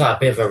spend. Seems like a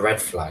bit of a red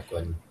flag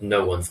when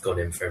no one's gone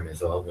in for him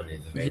as well. When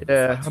he's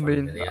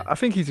I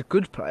think he's a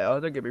good player.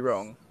 Don't get me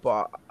wrong,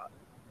 but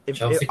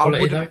Chelsea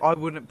quality though? I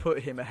wouldn't put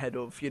him ahead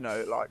of,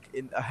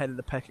 ahead of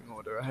the pecking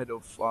order, ahead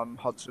of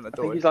Hudson-Odoi.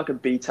 I think he's like a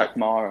B-Tech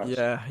Mara.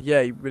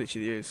 Yeah, he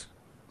literally is.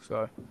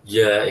 So.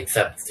 Yeah,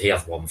 except he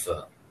has 1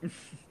 foot.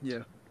 Yeah.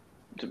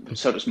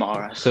 So does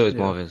Mahrez. So is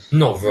Mahrez.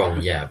 Not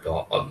wrong, yeah,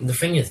 but the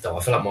thing is though,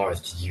 I feel like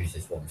Mahrez just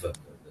uses 1 foot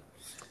more than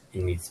he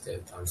needs to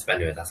do. But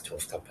anyway, that's a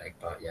off topic,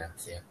 but yeah.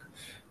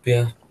 But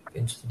yeah,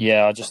 interesting.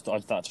 Yeah,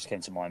 that just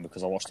came to mind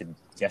because I watched him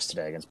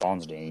yesterday against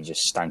Barnsley and he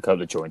just stank up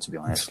the joint, to be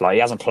honest. Like, he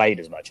hasn't played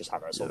as much as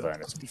Havertz or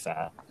Werner, to be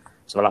fair.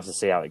 So we'll have to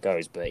see how it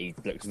goes, but he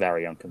looks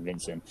very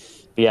unconvincing.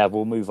 But yeah,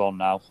 we'll move on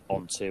now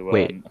to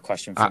a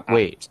question from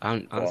I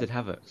answered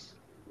Havertz.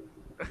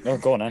 Oh,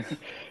 go on then.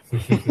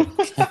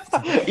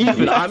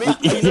 Even I'm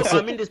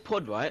in this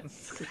pod, right?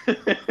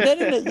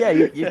 No. Yeah,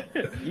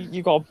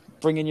 you got to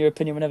bring in your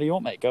opinion whenever you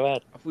want, mate. Go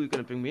ahead. I thought you were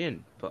going to bring me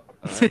in, but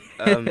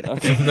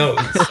Okay. No,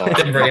 I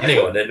didn't bring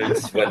anyone in. We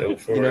just went all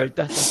for it.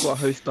 That's what a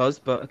host does.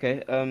 But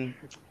okay,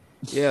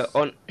 yeah.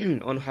 On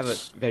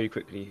Havertz very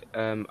quickly.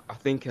 I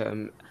think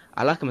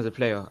I like him as a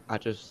player.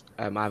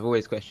 I've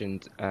always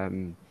questioned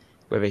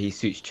whether he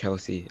suits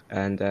Chelsea,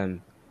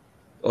 and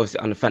obviously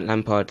under Frank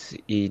Lampard,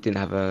 he didn't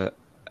have a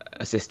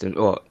system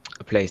or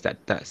a place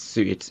that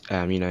suited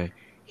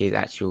his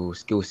actual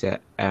skill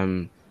set.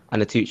 Under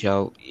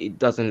Tuchel, it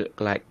doesn't look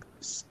like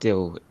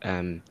still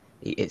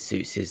it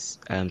suits his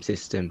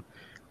system.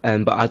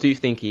 But I do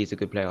think he's a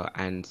good player,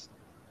 and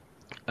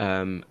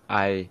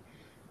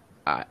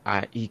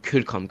he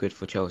could come good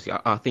for Chelsea.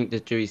 I think the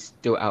jury's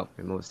still out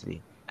for him,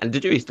 obviously, and the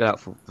jury's still out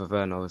for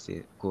Werner, obviously,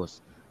 of course.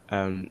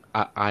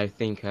 I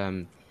think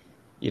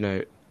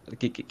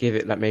give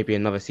it like maybe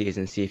another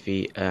season, see if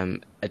he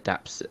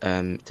adapts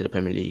to the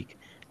Premier League.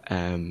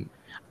 I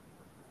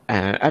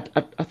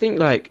think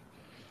like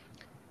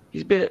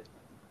he's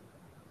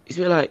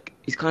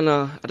kind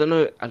of, I don't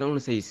know, I don't want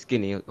to say he's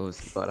skinny,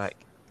 obviously, but like,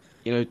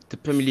 the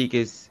Premier League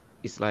is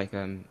like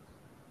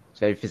it's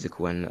very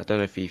physical, and I don't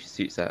know if he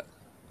suits that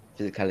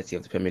physicality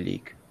of the Premier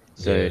League.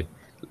 So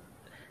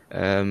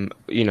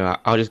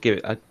I'll just give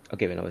it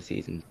another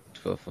season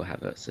for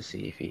Havertz to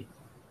see if he.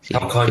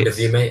 How kind of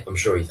you, mate. I'm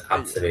sure he's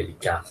absolutely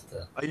gassed.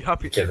 Are you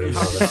happy? Give him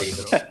another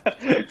season.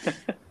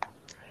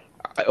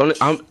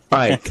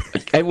 Alright,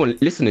 everyone,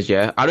 listeners,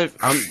 yeah.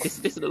 This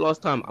is the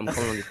last time I'm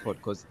coming on this pod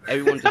because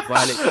everyone just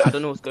violates. I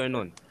don't know what's going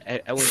on.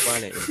 Everyone's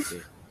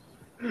violating.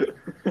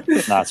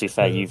 Nah, to be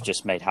fair, you've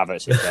just made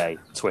Havertz his day.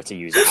 Twitter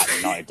user at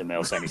United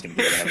DeMille saying he's going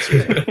to be another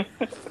season.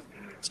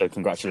 So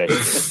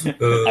congratulations.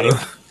 Anyway,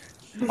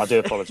 I do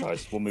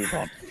apologise. We'll move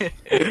on.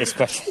 This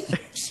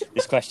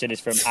question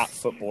is from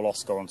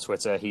 @FootballOscar on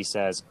Twitter. He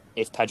says,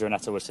 if Pedro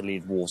Neto was to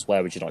leave Wolves,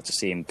 where would you like to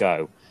see him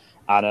go?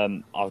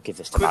 And I'll give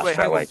this to Matt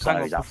straight away.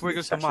 Hang on. Before we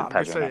go to Matt,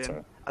 I'm just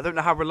saying, I don't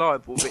know how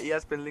reliable, but he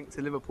has been linked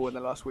to Liverpool in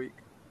the last week.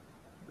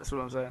 That's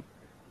what I'm saying.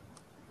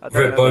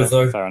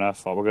 Fair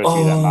enough. Well, we'll go to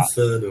you then,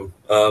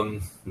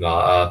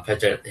 Matt.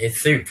 Pedro, he'd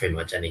suit pretty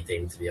much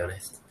anything, to be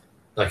honest.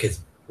 Like,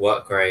 his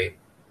work rate,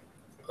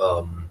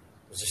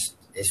 just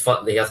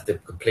he has the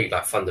complete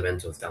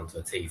fundamentals down to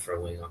a T for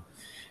a winger.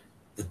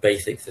 The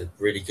basics are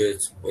really good.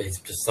 He's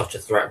just such a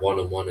threat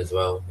one-on-one as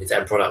well. His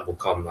end product will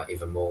come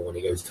even more when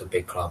he goes to a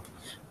big club.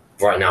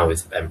 Right now,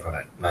 his end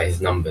product,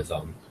 his numbers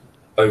are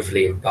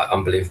overly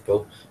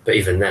unbelievable. But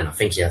even then, I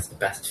think he has the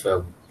best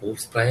for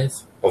Wolves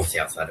players.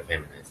 Obviously, outside of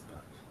Jimenez,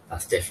 but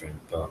that's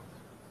different. But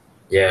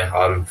yeah,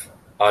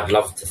 I'd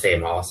love to see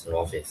him at Arsenal,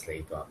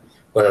 obviously, but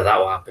whether that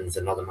will happen is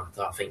another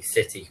matter. I think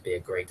City could be a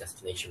great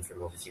destination for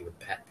him, obviously, with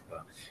Pep,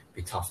 but it'd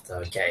be tough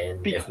to get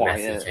in if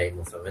Messi came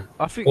or something.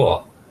 I think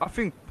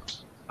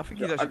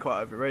he's actually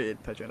quite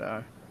overrated, Pedro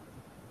Neto.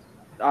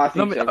 I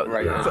think he's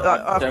overrated.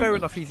 Fair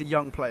enough, he's a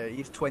young player.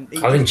 He's 20.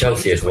 I think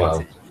Chelsea as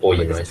well, or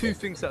United. There's two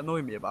things that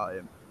annoy me about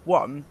him.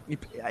 One, he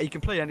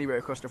can play anywhere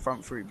across the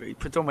front three, but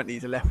predominantly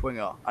he's a left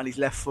winger and he's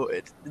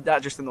left-footed.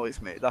 That just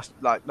annoys me. That's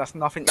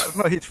nothing. That's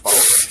not his fault.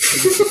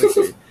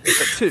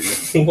 But two,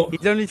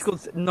 he's only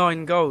scored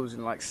 9 goals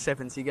in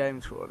 70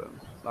 games for them.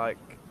 I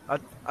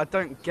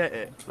don't get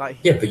it.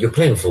 Yeah, but you're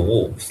playing for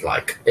Wolves.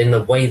 In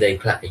the way they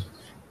play,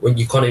 when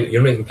you're not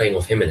even playing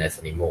off Jimenez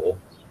anymore.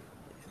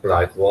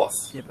 What?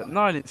 Yeah, but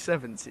 9 in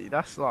 70.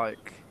 That's what?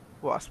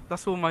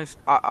 That's almost.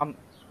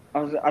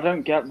 I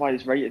don't get why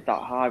he's rated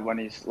that high when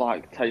he's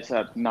they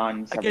said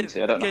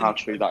 970. I don't know how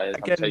true that is.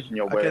 I'm taking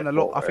your word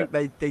for I think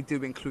they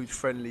do include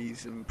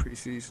friendlies and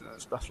pre-season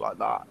and stuff like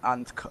that.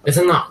 And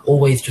isn't that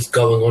always just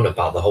going on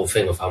about the whole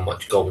thing of how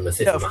much goal and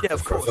assist matters? Yeah,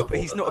 of course. But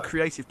he's not a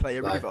creative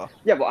player either.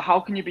 Yeah, but how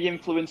can you be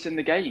influencing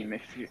the game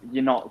if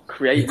you're not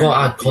creative? You've got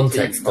to add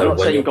context though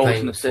when you're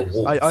playing for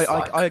Wolves.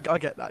 I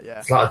get that.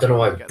 Yeah. I don't know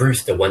why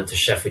Brewster went to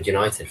Sheffield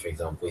United, for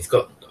example. He's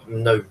got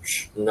no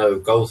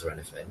goals or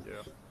anything.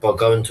 Yeah. But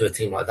going to a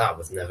team like that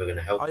was never going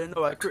to help. I don't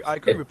know. I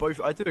agree with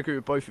both. I do agree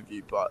with both of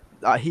you, but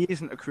he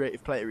isn't a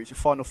creative player. He's a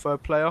final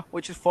third player,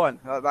 which is fine.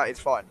 That is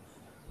fine.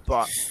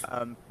 But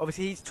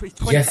obviously he's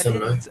 20. Yes and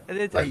no.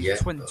 He's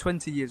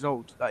 20 years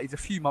old. He's a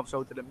few months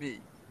older than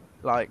me.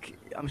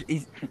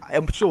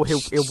 I'm sure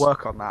he'll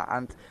work on that,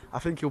 and I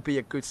think he'll be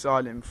a good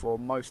signing for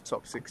most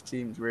top 6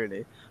 teams,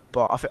 really.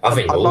 But I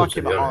think I like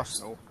him at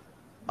Arsenal.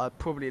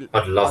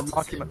 I'd love to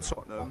like see him at him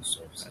Tottenham,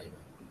 sort of say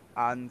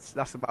and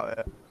that's about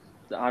it.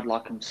 I'd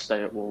like him to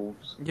stay at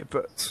Wolves. Yeah,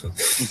 but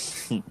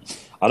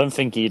I don't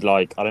think he's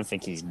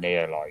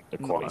near like the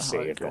No, quality I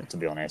City have agree. got, to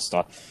be honest.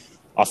 I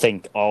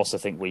also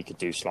think we could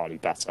do slightly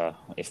better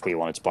if we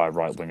wanted to buy a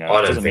right winger. I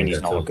don't Doesn't mean think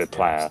he's they're not a good, good to be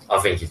player. honest. I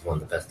think he's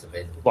one of the best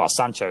available. Well,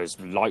 Sancho's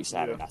lights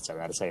out Yeah. in Neto.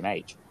 They're the same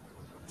age,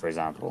 for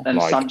example. And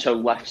Like, Sancho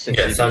left City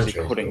Yeah, because he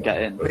Sancho. couldn't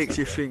get in. makes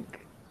you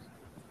think.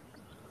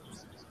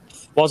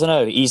 well, I don't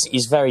know.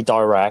 He's very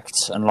direct,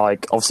 and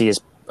like obviously his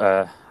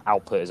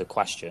output is a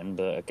question,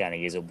 but again,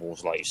 he is at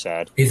Wolves, like you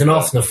said. He's an But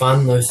Arsenal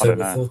fan, though, so don't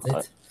we know. thought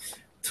it.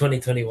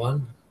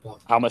 2021. But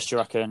How much do you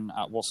reckon?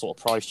 At what sort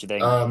of price do you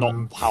think?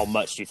 Not how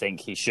much do you think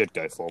he should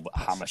go for, but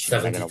how much do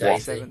you think they're 70 going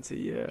to want? days. 70,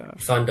 yeah.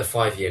 signed a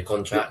 5-year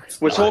contract.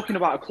 We're Like, talking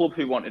about a club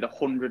who wanted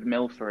 100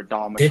 mil for a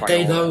Dharma. Did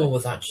they Traore. though, or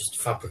was that just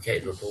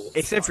fabricated reports?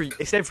 It's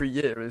every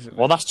year, isn't it?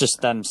 Well, that's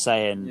just them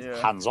saying Yeah.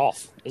 hands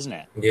off, isn't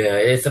it? Yeah,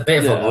 it's a bit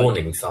of Yeah. a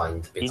warning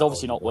sign. to be He's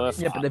obviously told. not worth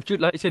Yeah, that. but they've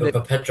just, like you said, But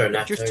they've, for Pedro they've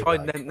Neto, just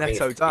tied like, I think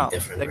Neto it's down.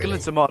 different, They're going really.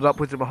 to demand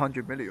upwards of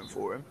 100 million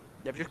for him.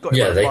 They've just got him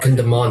Yeah, at they five. can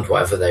demand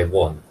whatever they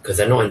want because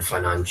they're not in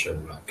financial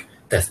like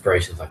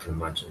desperation. I can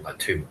imagine like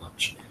too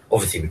much.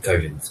 Obviously, with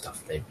COVID and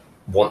stuff, they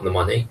want the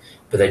money,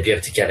 but they'd be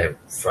able to get it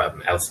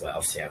from elsewhere.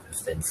 Obviously, out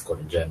of the squad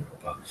in general.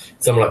 But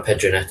someone like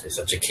Pedro Neto is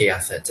such a key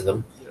asset to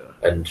them.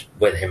 Yeah. And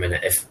when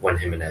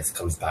Jimenez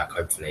comes back,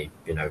 hopefully,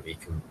 he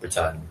can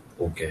return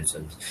all good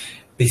and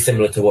be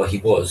similar to what he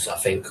was. I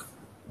think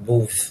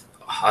Wolves.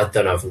 I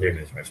don't know if I'm doing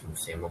this right from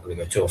Wolves. I'm not going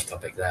to go too off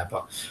topic there,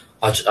 but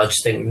I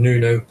just think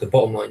Nuno. The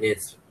bottom line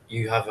is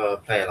you have a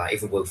player like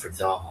even Wilfried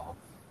Zaha.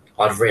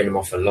 I've written him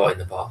off a lot in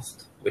the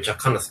past, which I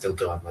kind of still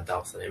do have my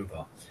doubts on him,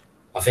 but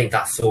I think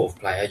that sort of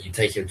player, you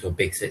take him to a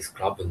Big Six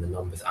club and the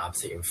numbers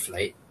absolutely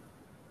inflate.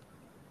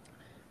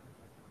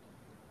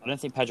 I don't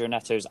think Pedro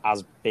Neto's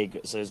as big.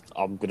 So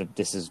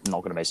this is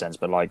not gonna make sense,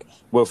 but like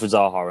Wilfried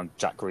Zaha and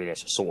Jack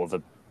Grealish are sort of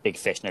a big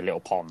fish in a little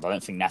pond. I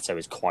don't think Neto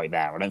is quite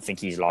there. I don't think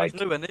he's like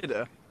He's nowhere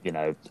near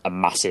there. a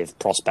massive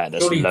prospect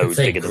that's Surely you could loads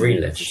say bigger than Wolves,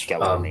 Grealish. if you get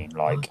what I mean.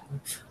 Like,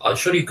 I'm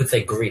sure you could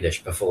say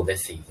Grealish before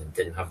this season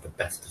didn't have the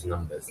best of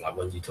numbers. Like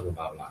when you talk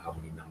about like how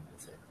many numbers.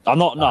 I'm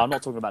not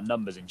talking about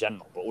numbers in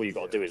general, but all you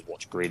got to do is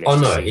watch Grealish. Oh,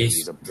 no, to see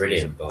he's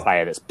brilliant, a but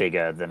player that's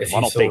bigger than if well,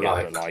 you not saw, bigger,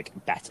 like- but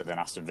like better than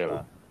Aston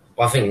Villa.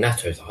 Well, I think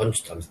Neto's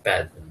 100 times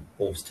better than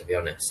Wolves, to be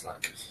honest.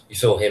 Like you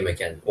saw him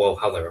again. Well,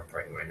 how they're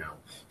operating right now.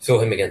 You saw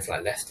him against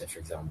like Leicester, for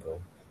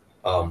example.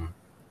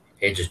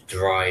 He just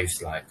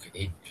drives like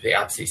he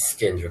absolutely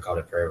skins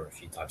Ricardo Pereira a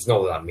few times.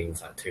 Not that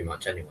means like too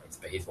much, anyways.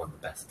 But he's one of the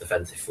best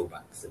defensive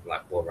fullbacks,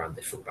 like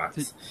well-rounded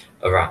fullbacks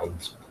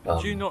around.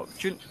 Do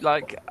you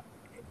like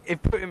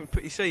if put him?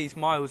 You say he's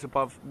miles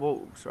above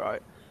Wolves,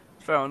 right?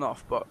 Fair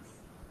enough, but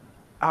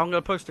I'm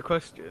going to post a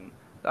question.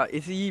 Like,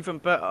 is he even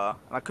better?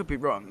 And I could be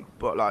wrong,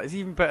 but like, is he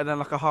even better than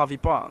like a Harvey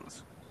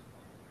Barnes?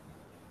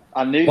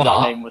 I knew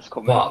that name was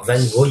coming. But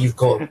then what you've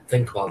got to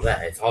think about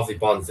there is Harvey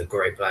Barnes is a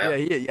great player.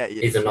 Yeah,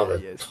 He's another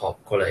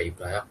top quality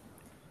player.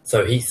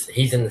 So he's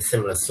in a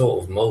similar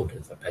sort of mould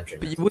as a Pedro.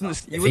 But you Neto. wouldn't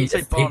If say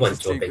if he Barnes went is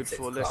to a too Big good Six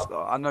for club- Leicester.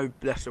 I know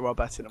Leicester are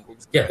better than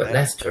Wolves. Yeah, but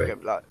Leicester are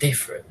like,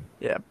 different.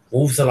 yeah,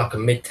 Wolves are like a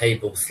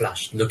mid-table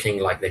 / looking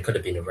like they could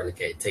have been a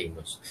relegated team,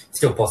 which is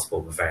still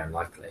possible but very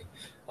unlikely.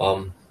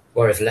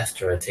 Whereas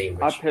Leicester are a team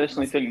I which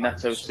personally think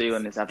Neto's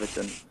ceiling is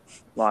Everton,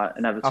 like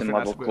an I Everton think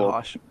level that's a bit club.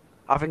 harsh.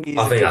 I think he's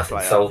I a think good that's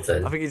player.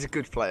 insulting. I think he's a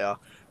good player,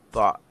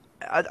 but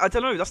I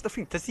don't know. That's the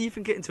thing. Does he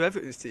even get into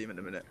Everton's team in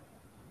a minute?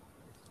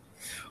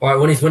 All right,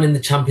 when he's winning the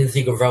Champions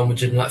League of Real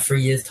Madrid in like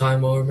 3 years'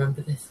 time, I'll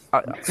remember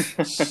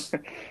this.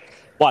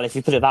 Well, if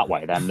you put it that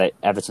way, then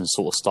Everton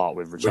sort of start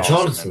with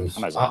Richarlison.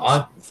 Richarlison's-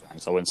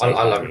 I wouldn't say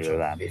I like either of Richarlison, to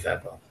them, be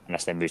fair, but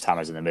unless they moved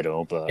Hammers in the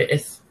middle. But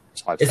it's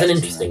an hypothetical,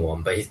 interesting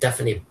one, but he's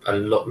definitely a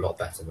lot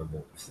better than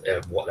Wolves,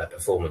 what they're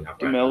performing at right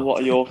Jamil, now.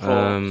 what are your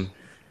thoughts?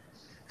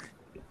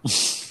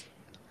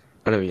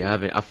 I don't really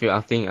have it. I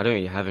think I don't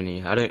really have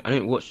any. I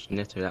don't watch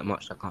Neto that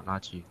much. I can't lie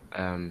to you.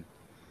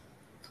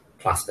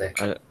 Plastic.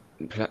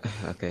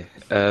 Okay.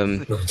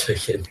 Not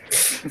joking.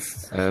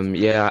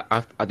 Yeah,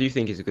 I do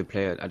think he's a good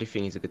player. I do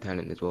think he's a good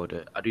talent as well.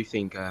 I do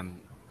think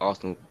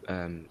Arsenal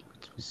would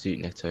suit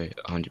Neto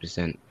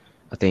 100%.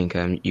 I think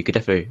you could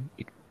definitely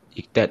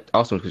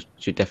Arsenal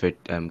should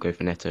definitely go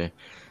for Neto.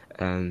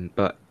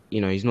 But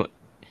he's not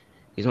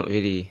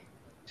really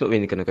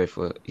going to go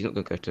for. He's not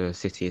going to go to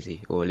City, is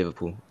he, or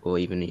Liverpool, or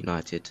even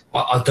United?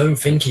 I don't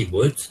think he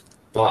would,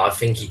 but I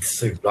think he'd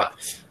suit. Like,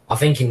 I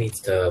think he needs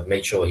to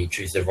make sure he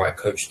chooses the right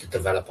coach to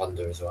develop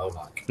under as well.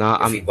 Like, No,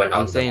 if he went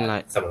I'm under, saying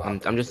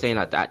I'm just saying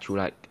like the actual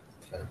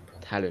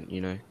talent,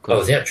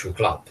 Oh, the actual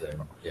club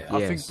then. Yeah. I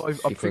Yes,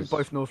 think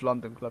both North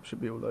London clubs should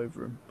be all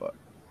over him, but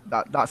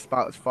that's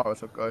about as far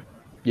as I go.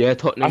 Yeah, I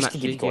Tottenham just think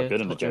actually. he's quite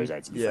good under Tottenham.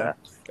 Jose. To be Yeah,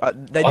 fair.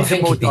 they I need a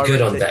think more he'd be good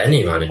direct- under they any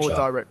need a manager. more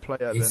direct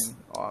player He's-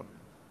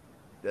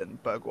 than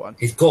Bergwijn.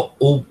 He's got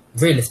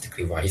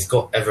realistically, right, he's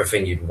got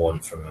everything you'd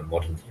want from a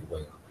modern day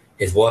winger.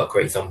 His work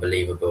rate's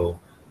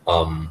unbelievable.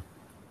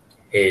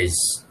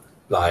 His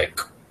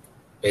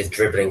his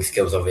dribbling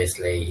skills,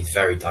 obviously, he's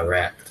very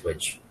direct,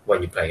 which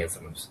when you play against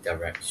someone who's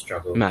direct,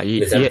 struggle. Matt,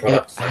 His end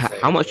products, I'd say,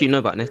 how much do you know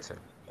about Neto?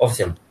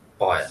 Obviously, I'm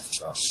biased,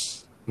 but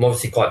I'm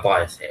obviously quite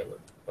biased here.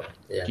 But,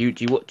 yeah. Do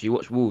you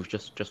watch Wolves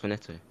just for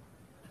Neto?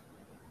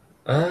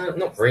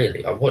 Not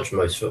really. I watch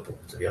most football,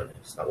 to be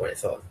honest, like when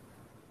it's on.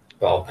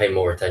 But I'll pay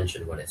more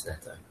attention when it's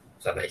Neto.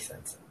 Does that make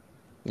sense?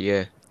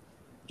 Yeah.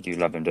 You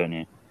love him, don't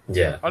you?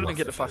 Yeah. I don't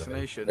get the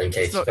fascination. In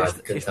case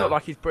It's not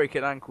like he's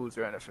breaking ankles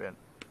or anything.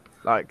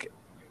 Like,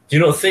 do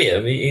you not see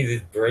him?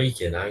 He's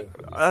breaking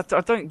ankles.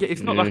 I don't get.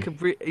 He's not like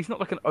he's not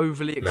like an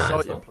overly Nah, he's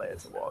exciting not. player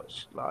to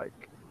watch.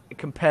 Like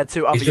compared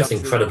to other. He's just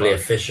youngsters, incredibly like-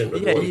 efficient.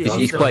 With Yeah, what he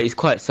he is. does. He's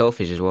quite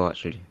selfish as well.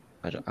 Actually,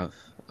 I've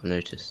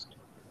noticed.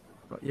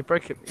 You're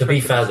breaking. To be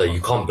fair though,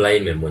 you can't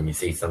blame him when you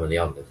see some of the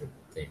others in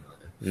the team.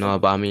 No,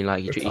 but I mean,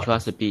 like he Good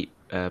tries to beat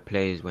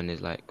players when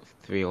there's like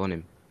 3 on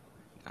him,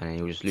 and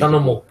he'll just lose. Some it.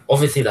 of them more,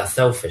 obviously that's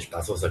selfish, but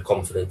that's also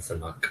confidence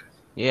and like.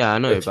 Yeah, I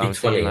know, It's but I'm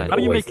saying 20 like How are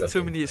you always making so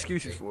looking many for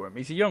excuses something. for him?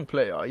 He's a young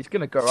player. He's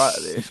gonna go out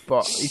of this,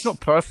 but he's not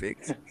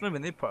perfect. He's not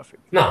even near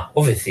perfect. No,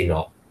 obviously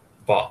not.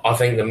 But I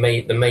think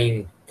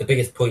the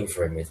biggest point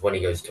for him is when he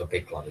goes to a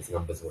big club, his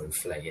numbers will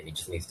inflate, and he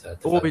just needs to.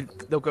 Or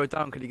develop. they'll go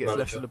down because he gets left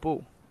Manager. of the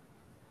ball.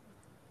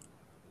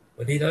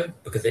 Would he though?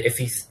 Because if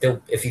he's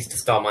the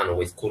star man,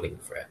 always calling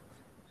for it.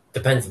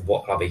 Depends on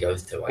what club he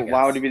goes to. I But guess.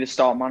 why would he be the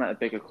start man at a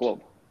bigger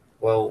club?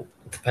 Well,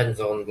 it depends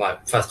on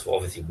like first of all,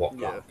 obviously what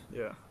club.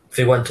 Yeah. If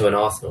he went to an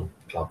Arsenal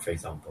club, for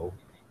example,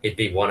 he'd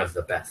be one of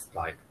the best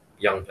like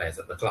young players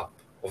at the club.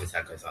 Obviously,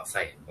 that goes without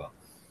saying, but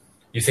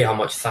you see how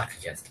much Saka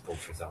gets the ball,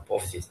 for example.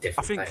 Obviously, it's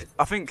different.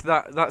 I think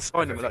that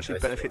signing would Everything actually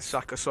goes benefit to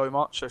Saka so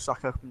much, so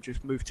Saka can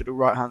just move to the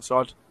right hand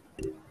side.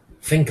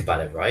 Think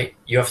about it, right?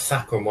 You have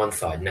Saka on one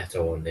side,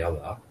 Neto on the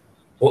other,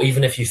 or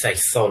even if you say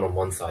Son on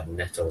one side and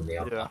Neto on the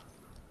other, Yeah.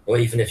 or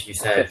even if you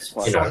said,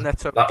 Son, you know,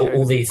 Neto, like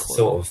all these Kane.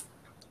 sort of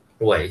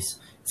ways.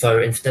 So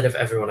instead of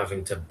everyone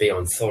having to be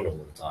on Son all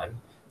the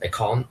time, they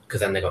can't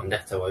because then they got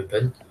Neto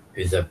open,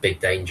 who's a big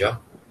danger.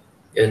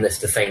 And it's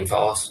the same for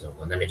Arsenal,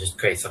 and then it just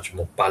creates such a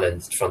more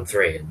balanced front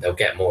three, and they'll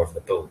get more of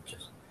the ball,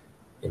 just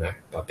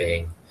by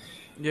being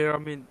Yeah, I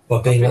mean,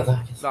 like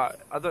that. like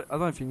I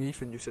don't think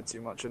Ethan, you said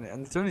too much on it,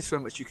 and there's only so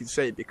much you can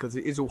say because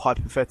it is all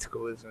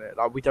hypothetical, isn't it?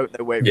 Like we don't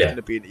know where he's Yeah. going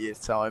to be in a year's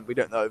time. We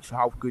don't know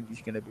how good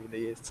he's going to be in a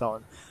year's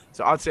time.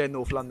 So I'd say a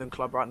North London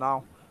club right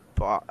now,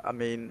 but I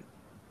mean,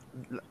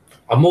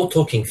 I'm more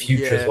talking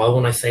future Yeah. as well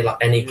when I say like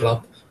any Yeah.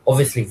 club.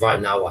 Obviously,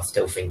 right now I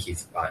still think he'd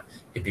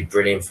be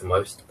brilliant for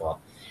most, but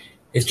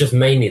it's just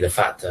mainly the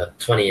fact that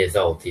 20 years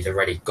old, he's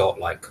already got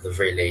like the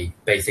really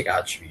basic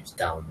attributes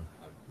down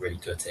like, really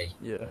to a T.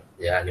 yeah,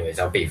 Yeah. Anyways,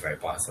 I'll be very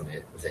biased on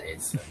it as it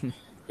is. So,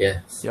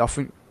 yeah. yeah, I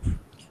think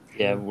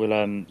Yeah, we'll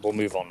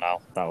move on now.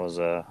 That was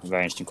a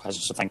very interesting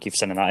question, so thank you for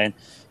sending that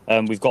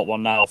in. We've got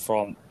one now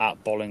from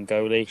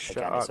 @Bolingoli. Shout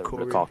Again, it's out a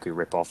Corey. Lukaku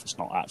rip-off. It's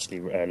not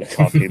actually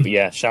Lukaku, but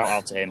yeah, shout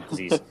out to him because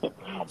he's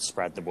helped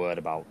spread the word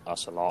about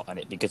us a lot, and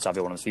it'd be good to have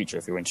you on in the future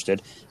if you're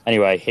interested.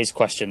 Anyway, his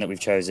question that we've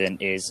chosen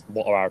is,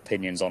 what are our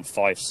opinions on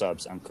 5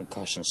 subs and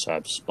concussion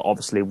subs? But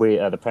obviously,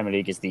 the Premier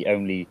League is the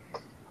only,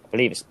 I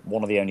believe it's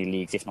one of the only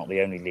leagues, if not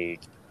the only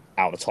league,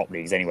 out of the top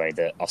leagues anyway,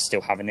 that are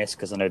still having this,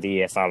 because I know the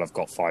EFL have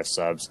got 5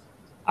 subs,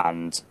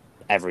 and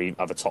every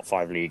other top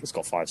 5 league has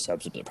got 5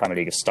 subs, but the Premier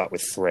League is stuck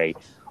with 3.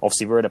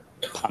 Obviously, we're in a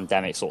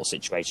pandemic sort of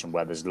situation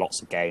where there's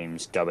lots of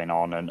games going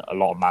on, and a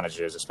lot of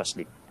managers,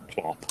 especially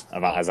Klopp,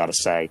 has had a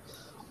say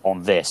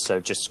on this. So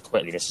just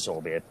quickly, this will sort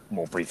of be a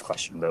more brief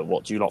question, but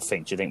what do you lot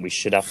think? Do you think we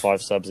should have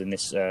 5 subs in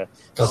this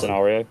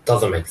scenario?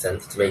 Doesn't make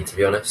sense to me, to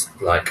be honest.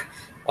 Like,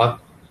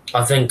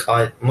 I think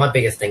my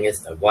biggest thing is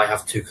though, why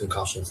have 2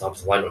 concussion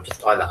subs? Why not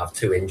just either have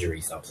 2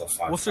 injury subs or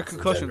 5? what's a subs in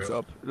concussion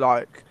general? sub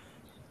like?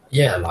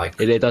 Yeah, like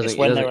It doesn't. It's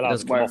when it they're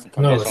doesn't, allowed it to doesn't, come off and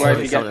come No, back. it's where it's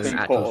if you not get an in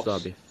actual course.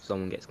 sub. If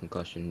someone gets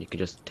concussion, you can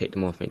just take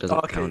them off. And it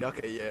doesn't count.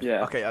 Okay,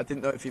 Yeah. okay. I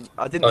didn't know if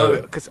I didn't Oh,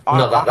 know because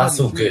that's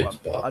all good,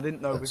 but I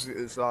didn't know if it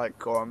was like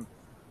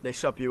they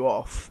sub you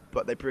off,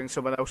 but they bring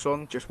someone else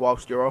on just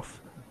whilst you're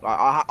off. Like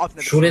I've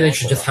never surely seen they that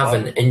should before. just have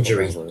an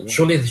injury. Yeah.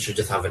 Surely they should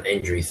just have an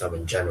injury sub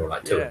in general,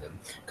 like 2 Yeah. of them.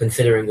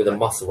 Considering with the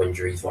muscle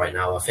injuries right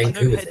now, I think I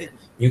know who was head it?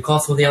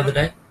 Newcastle the other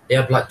day. They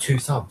had like 2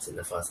 subs in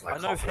the first like. I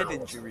know half an head hour or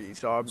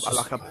injuries are It's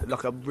just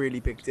like a really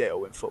big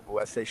deal in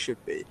football, as they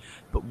should be.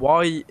 But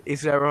why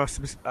is there a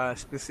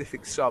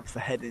specific sub for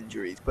head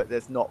injuries, but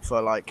there's not for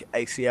like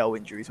ACL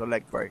injuries or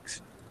leg breaks?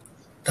 something.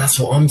 That's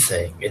what I'm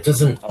saying. It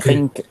doesn't. I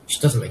think It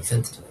just doesn't make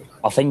sense to me.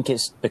 I think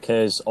it's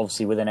because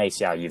obviously with an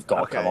ACL you've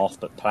got to come Okay. off,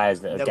 but players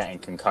that are They'll- getting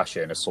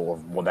concussion are sort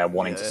of they're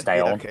wanting to Yeah, stay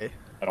yeah, on, Okay.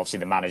 and obviously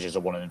the managers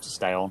are wanting them to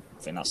stay on.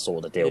 I think that's sort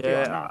of the deal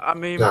behind Yeah, that. I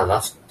mean, No,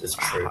 that's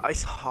true.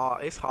 it's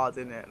hard. It's hard,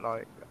 isn't it?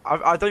 Like,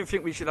 I don't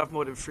think we should have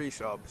more than 3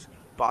 subs,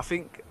 but I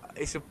think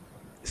it's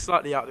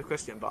slightly out of the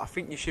question. But I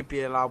think you should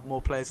be allowed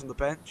more players on the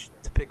bench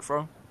to pick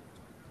from.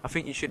 I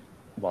think you should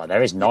Well,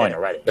 there is 9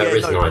 already. There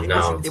is 9 it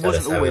now. It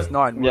wasn't always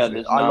 9. Was Yeah, it?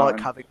 there's I like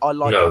 9. having. I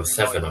like No, having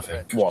 7, 9 I on the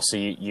think. bench. What? So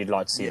you'd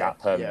like to see that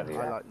permanently? Yeah,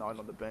 I then? like 9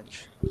 on the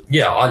bench.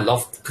 Yeah, I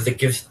love because it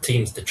gives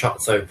teams the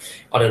chance. So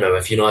I don't know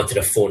if United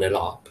are 4-0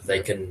 up,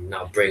 they can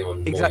now bring on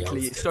more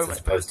Exactly, youngsters it's so as much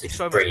opposed to it's just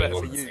so much bringing better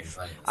on for the same youth.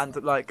 players.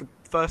 And like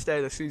first day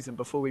of the season,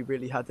 before we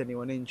really had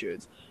anyone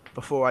injured,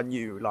 before I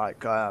knew,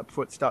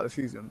 before the start of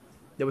the season,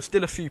 there were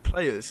still a few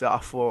players that I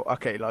thought,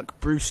 okay, like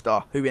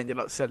Brewster, who we ended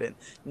up selling,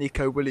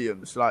 Nico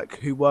Williams, like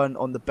who weren't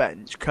on the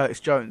bench. Curtis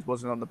Jones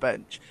wasn't on the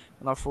bench,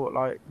 and I thought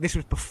like this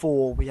was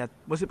before we had.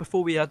 Was it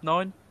before we had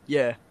 9?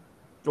 Yeah.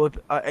 Or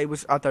it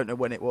was. I don't know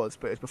when it was,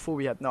 but it was before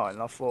we had 9.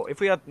 And I thought if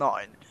we had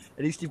 9,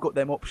 at least you've got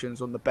them options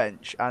on the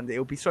bench, and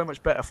it'll be so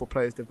much better for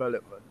players'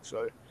 development.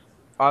 So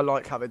I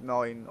like having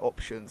 9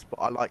 options, but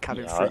I like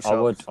having 3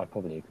 subs. I'd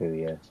probably agree with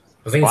you.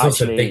 I think it's Well,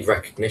 also actually- big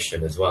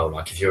recognition as well.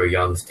 Like if you're a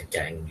youngster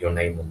getting your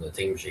name on the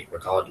team sheet,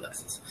 regardless,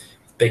 it's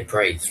big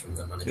praise from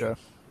the manager.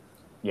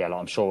 Yeah, like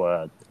I'm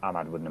sure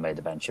Ahmad wouldn't have made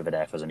the bench over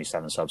there if there was only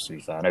 7 subs, to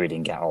be fair. I know he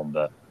didn't get on,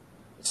 but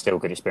it's still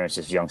good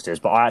experiences for youngsters.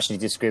 But I actually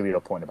disagree with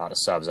your point about the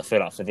subs. I feel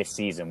like for this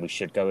season we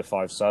should go with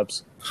 5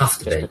 subs, Has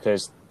to just be.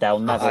 because there will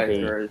never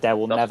agree. there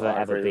will That's never what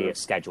I ever agree be with. a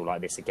schedule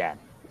like this again.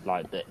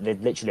 Like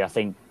literally, I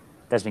think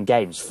there's been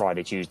games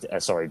Saturday,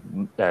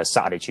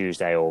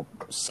 Tuesday, or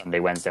Sunday,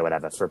 Wednesday,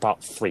 whatever, for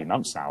about 3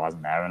 months now,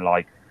 hasn't there? And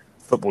like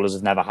footballers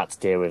have never had to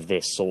deal with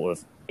this sort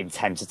of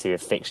intensity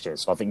of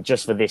fixtures. So I think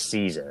just for this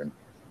season,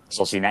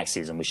 so obviously next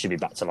season we should be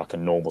back to like a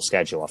normal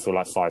schedule. I feel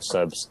like 5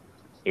 subs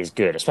is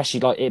good, especially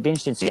like it'd be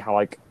interesting to see how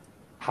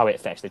it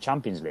affects the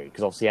Champions League,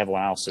 because obviously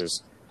everyone else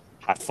has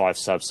had 5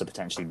 subs, so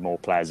potentially more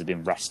players have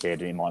been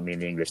rested, and it might mean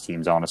the English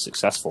teams aren't as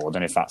successful. I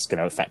don't know if that's going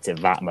to affect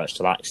it that much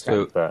to that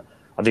extent, but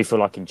I do feel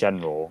like in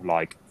general,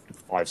 like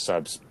 5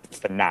 subs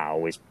for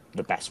now is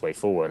the best way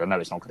forward. I know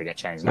it's not going to get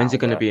changed. When's now, it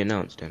going to but be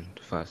announced then?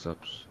 The 5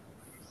 subs.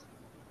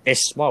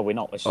 we're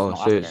not. It's just Oh, not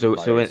so- happening. so-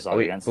 Like, so when- it's like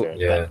against it,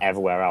 yeah. but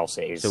everywhere else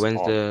it is. So when's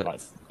on, the- like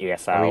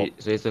EFL?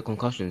 So is the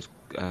concussions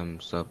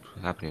sub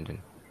happening then?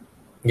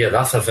 Yeah,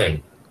 that's the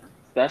thing.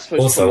 They're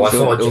supposed Also, to I come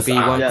thought in- I'd it'll just be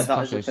add- one Yeah, that is the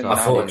concussion thing. sub. I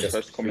thought and just-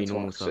 supposed to come 3 into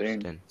normal act subs soon.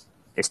 then.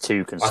 It's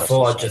 2 I consistent.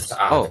 thought I'd subs. just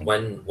add Oh.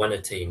 when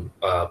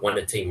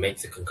a team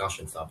makes a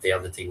concussion sub, the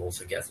other team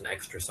also gets an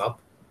extra sub.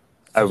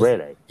 Oh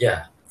really?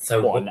 Yeah.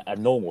 So What, a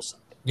normal sub?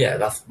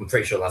 yeah, I'm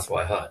pretty sure that's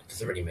what I heard. It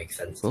doesn't really make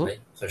sense to What? me.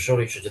 So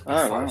surely it should just be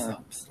Oh, 5 right.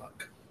 subs. Like,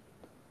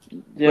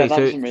 Yeah, Wait, that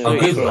so, doesn't really so I'm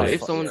make if, good sense. with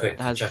if someone quick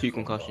has check 2 on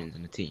concussions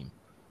in the team,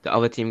 the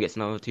other team gets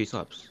another 2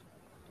 subs.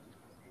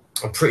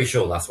 I'm pretty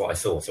sure that's what I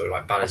saw. So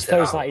like balance it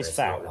suppose out. that is It's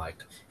fair. not like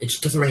it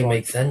just doesn't really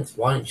make sense.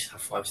 Why don't you just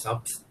have 5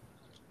 subs?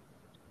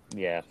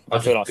 Yeah, I'll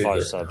I feel like just Google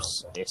 5 it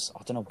subs. now.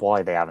 I don't know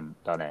why they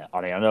haven't done it.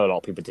 I mean, I know a lot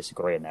of people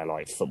disagree, and they're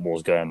like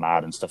football's going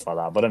mad and stuff like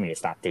that. But I don't think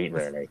it's that deep,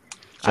 really.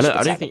 I Just don't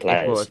protect think the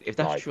players, if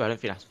that's like- true, I don't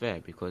think that's fair,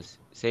 because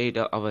say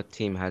the other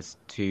team has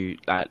 2,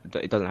 like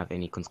it doesn't have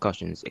any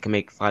concussions, it can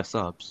make 5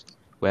 subs,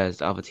 whereas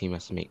the other team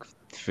has to make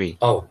 3.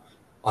 Oh,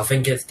 I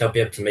think they'll be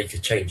able to make a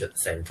change at the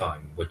same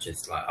time, which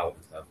is like out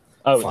of the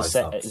Oh, at 5 the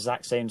subs.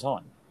 exact same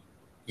time.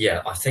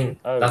 Yeah, I think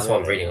Oh, that's what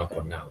I'm really? reading up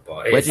on now. But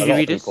Where it's, did A you lot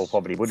read of this? people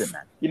probably wouldn't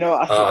then. You know,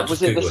 I I think, just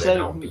was it the googled it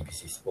now on same?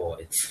 BBC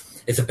Sport.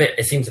 It's a bit.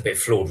 It seems a bit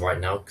flawed right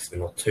now because we're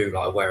not too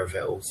like aware of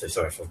it all. So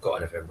sorry if I've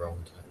got anything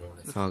wrong.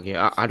 Oh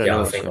yeah, I don't Yeah, know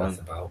I what's think going that's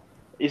on. about.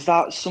 Is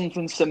that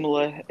something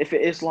similar? If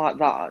it is like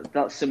that,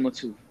 that's similar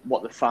to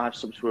what the 5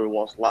 subs rule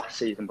was last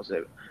season. Was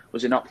it?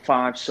 Was it not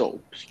 5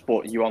 subs,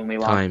 but you only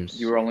allowed Times,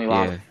 you were only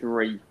allowed yeah.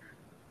 3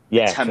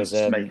 Yeah, attempts because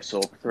to make a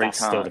sub 3 that's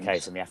times? still the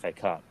case in the FA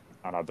Cup,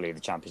 and I believe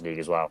the Champions League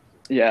as well.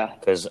 Yeah,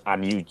 Because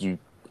you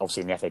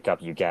obviously in the FA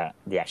Cup you get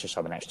the extra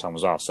sub and extra time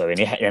as well. So in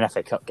an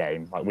FA Cup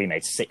game, like we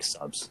made 6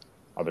 subs,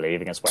 I believe,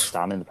 against West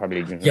Ham in the Premier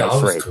League. We Yeah, made I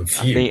was 3. I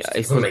confused. think It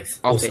it's doesn't because make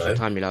after also. extra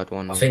time you allowed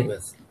 1. I think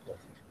there's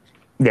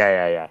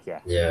Yeah.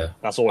 yeah.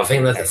 That's always I think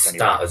been the there's a case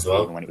stat anyway, as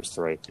well. even when it was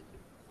 3.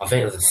 I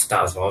think there's a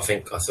stat as well. I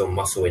think I saw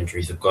muscle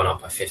injuries have gone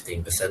up by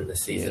 15%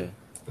 this season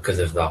because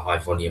of the high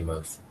volume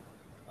of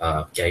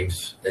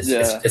games.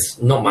 It's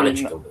not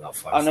manageable without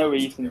 5 I know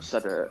subs, Ethan to be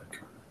said honest, it.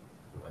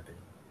 in my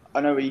opinion.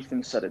 I know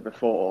Ethan said it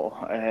before.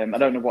 I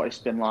don't know what it's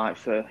been like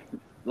for,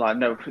 like,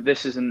 no,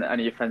 this isn't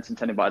any offence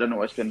intended, but I don't know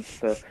what it's been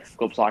for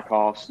clubs like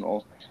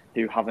Arsenal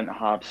who haven't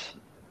had.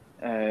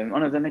 I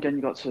know. Then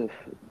again,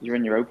 you're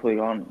in Europa League,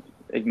 aren't?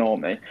 Ignore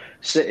me.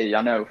 City,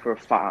 I know for a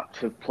fact,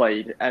 have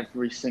played have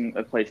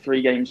played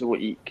 3 games a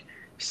week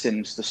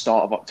since the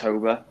start of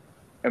October,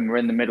 and we're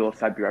in the middle of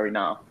February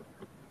now.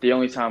 The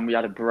only time we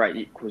had a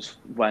break was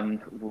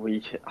when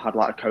we had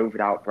like a COVID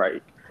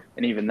outbreak.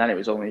 And even then, it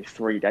was only a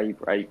 3-day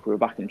break. We were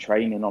back in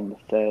training on the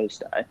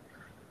Thursday.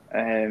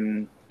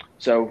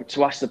 So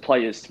to ask the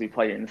players to be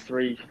playing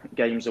 3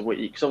 games a week,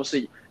 because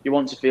obviously you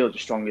want to field your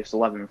strongest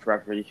 11 for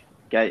every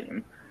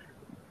game,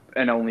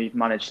 and only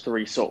manage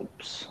 3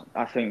 subs,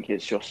 I think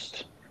it's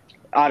just...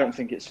 I don't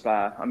think it's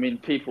fair. I mean,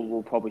 people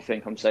will probably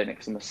think I'm saying it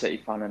because I'm a City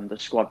fan and the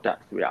squad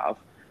depth we have.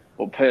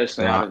 But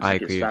personally, I don't I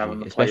think it's agree fair with on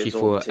you, the especially players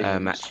or for the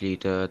teams. actually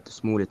the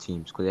smaller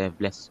teams, because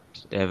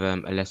they have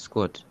a less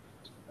squad.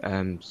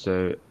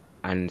 So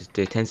and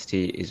the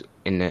intensity is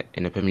in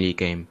a Premier League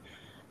game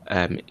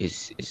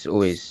is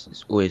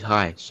always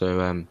high.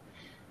 So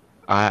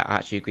I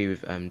actually agree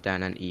with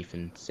Dan and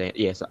Ethan saying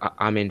yes.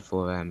 I'm in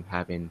for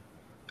having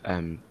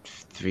 5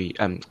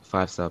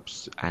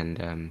 subs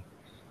and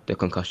the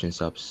concussion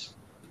subs.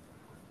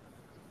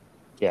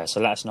 Yeah,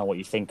 so let us know what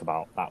you think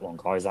about that one,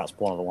 guys. That's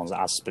one of the ones that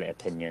has split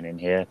opinion in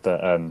here,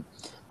 but I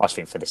just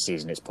think for this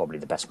season it's probably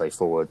the best way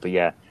forward. But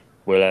yeah,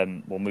 we'll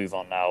move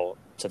on now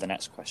to the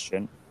next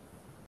question.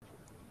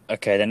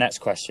 Okay, the next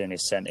question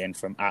is sent in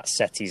from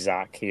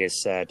 @SetiZac. He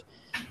has said,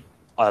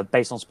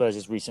 based on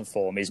Spurs' recent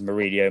form, is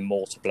Mourinho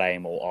more to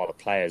blame or are the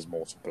players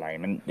more to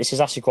blame? And this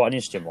is actually quite an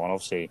interesting one.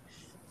 Obviously,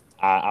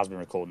 as we're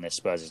recording this,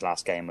 Spurs'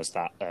 last game was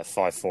that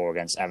 5-4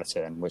 against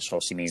Everton, which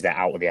obviously means they're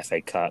out of the FA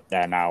Cup.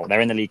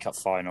 They're in the League Cup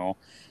final,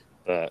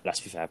 but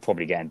let's be fair,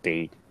 probably getting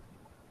beat,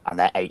 and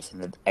they're eighth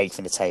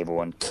in the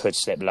table and could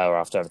slip lower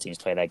after other teams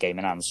play their game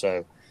in hand.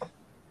 So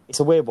it's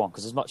a weird one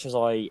because as much as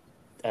I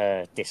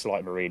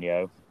dislike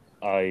Mourinho,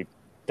 I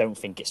don't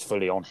think it's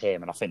fully on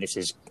him, and I think this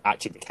is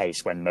actually the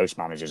case when most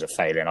managers are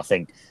failing. I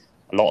think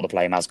a lot of the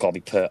blame has got to be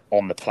put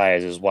on the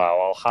players as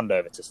well. I'll hand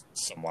over to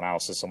someone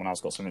else. Has someone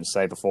else got something to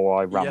say before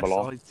I ramble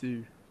on? Yes, I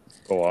do.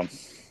 Go on.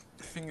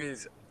 The thing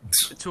is,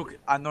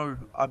 I know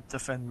I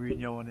defend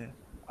Mourinho on it,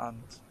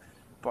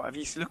 but if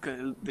you look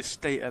at the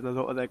state of a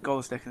lot of their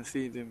goals they're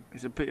conceding,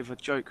 it's a bit of a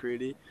joke,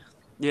 really.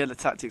 Yeah, the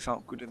tactics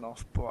aren't good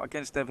enough, but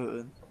against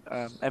Everton,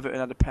 Everton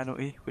had a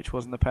penalty, which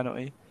wasn't a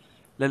penalty.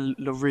 Then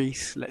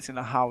Lloris lets in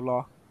a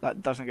howler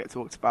that doesn't get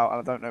talked about, and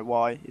I don't know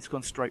why. It's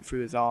gone straight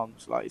through his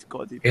arms. Like, he's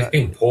got to do better.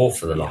 He's been poor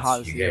for the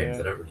last few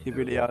games. He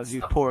really has.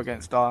 He's poor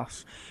against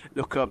us.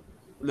 Look at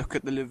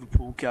the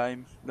Liverpool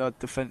game. The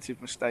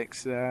defensive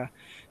mistakes there.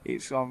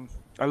 It's a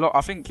lot.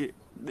 I think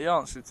the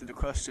answer to the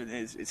question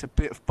is it's a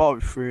bit of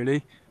both,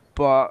 really.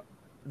 But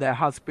there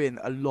has been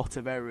a lot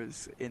of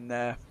errors in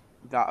there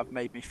that have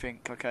made me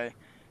think, okay,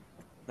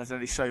 there's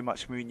only so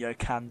much Mourinho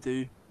can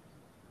do.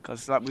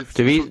 Because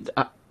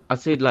I'd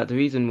say the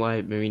reason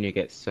why Mourinho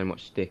gets so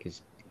much stick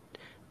is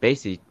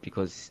basically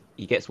because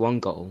he gets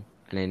one goal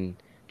and then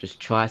just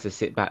tries to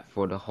sit back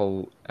for the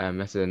whole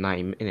rest of the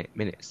 90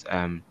 minutes.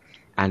 And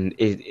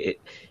it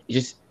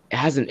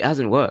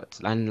hasn't worked.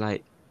 And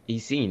like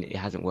he's seen it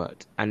hasn't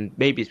worked. And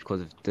maybe it's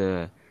because of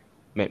the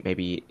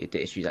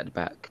issues at the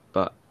back.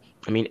 But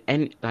I mean,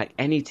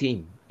 any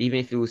team, even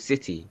if it was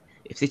City,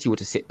 if City were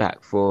to sit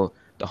back for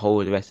the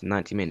whole of the rest of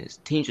 90 minutes,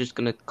 team's just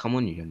gonna come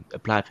on you and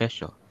apply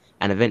pressure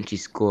and eventually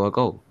score a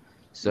goal.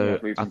 So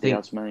I think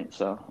Diaz, mate,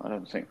 so I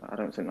don't think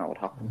that would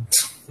happen.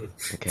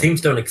 Okay.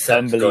 Teams don't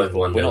accept going 1-0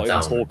 down. We're not even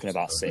down. talking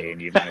about City,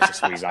 and you've managed to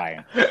squeeze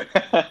Iron.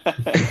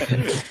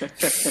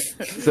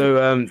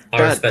 So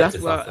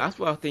that's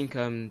where I think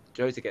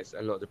Jose gets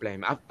a lot of the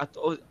blame.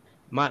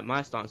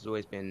 My stance has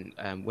always been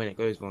when it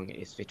goes wrong,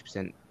 it's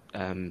 50%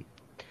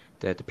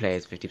 the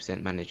players,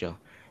 50% manager.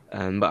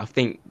 But I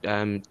think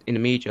in the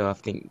media, I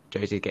think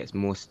Jose gets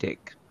more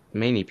stick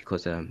mainly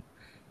because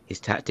his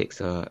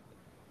tactics are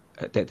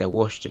they're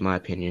washed, in my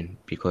opinion,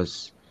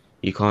 because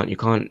you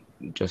can't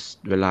just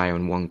rely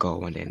on one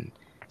goal and then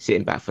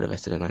sitting back for the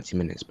rest of the 90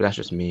 minutes. But that's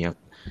just me. I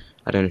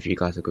don't know if you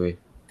guys agree.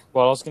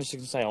 Well, I was going to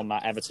say on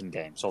that Everton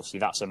game, so obviously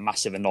that's a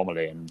massive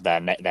anomaly in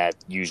their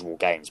usual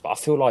games. But I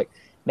feel like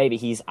maybe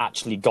he's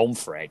actually gone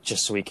for it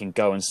just so he can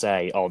go and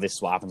say, "Oh, this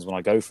is what happens when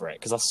I go for it,"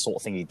 because that's the sort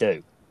of thing he'd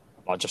do,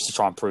 like just to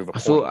try and prove a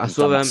point. He's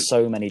done that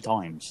so many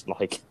times,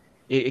 like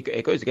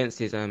it goes against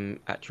his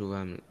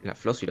actual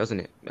philosophy, doesn't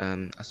it?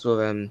 I saw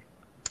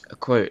a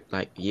quote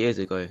like years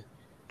ago,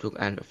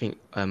 and I think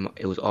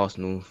it was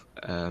Arsenal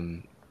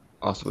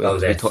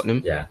versus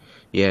Tottenham.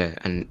 Yeah,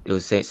 and it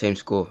was same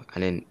score,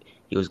 and then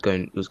he was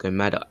going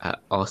mad at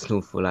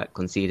Arsenal for like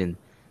conceding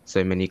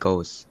so many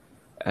goals.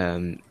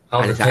 The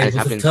tables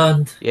have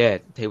turned. Yeah,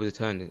 the tables have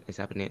turned. It's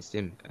happening against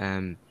him.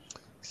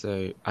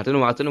 So I don't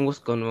know what's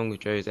gone wrong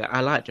with Jose.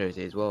 I like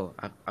Jose as well.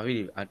 I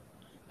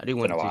do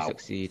want him to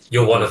succeed.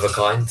 You're one of a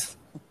kind.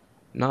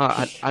 No,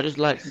 I just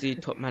like to see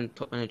top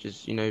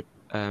managers,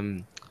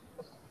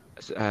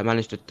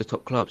 manage the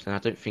top clubs, and I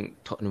don't think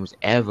Tottenham was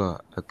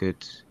ever a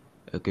good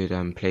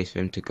place for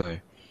him to go.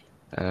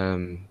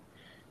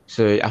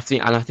 So I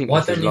think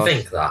Why don't you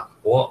think that?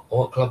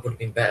 What club would have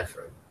been better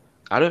for him?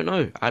 I don't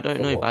know,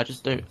 but I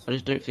just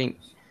don't think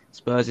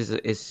Spurs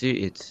is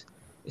suited.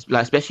 It's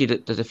like especially the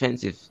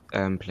defensive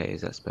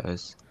players at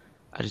Spurs.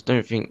 I just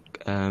don't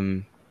think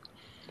that.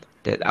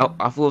 I've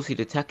obviously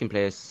the attacking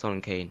players, Son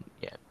and Kane.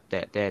 Yeah,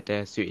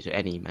 they're suited to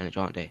any manager,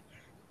 aren't they?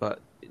 But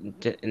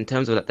in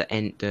terms of like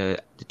the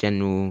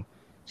general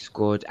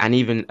squad, and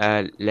even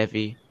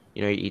Levy,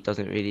 he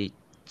doesn't really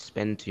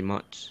spend too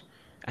much,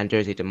 and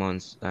Jose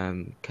demands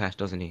cash,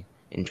 doesn't he,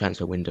 in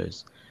transfer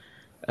windows?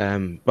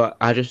 But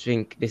I just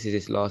think this is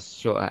his last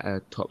shot at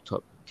a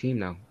top team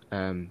now.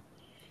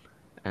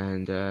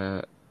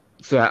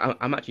 So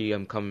I'm actually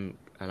I'm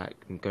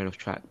going off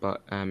track.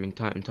 But in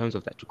terms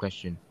of the actual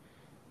question,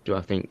 do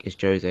I think it's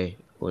Jose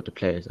or the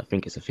players? I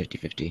think it's a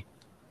 50-50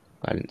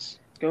 balance.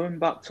 Going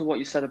back to what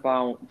you said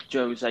about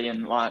Jose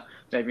and like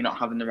maybe not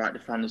having the right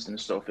defenders and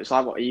stuff, it's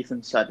like what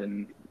Ethan said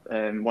in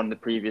one of the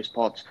previous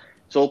pods.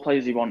 It's all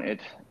players he wanted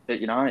at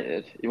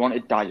United. He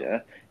wanted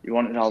Dyer. He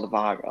wanted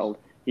Alderweireld.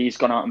 He's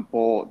gone out and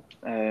bought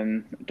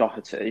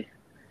Doherty.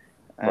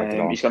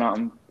 He's gone out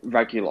and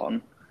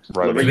Reguilon.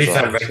 To be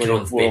fair, Lloris's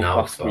Reguilon's been out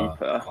world-class for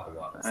keeper. quite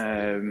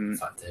a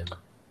while.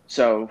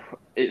 So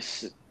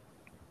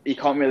he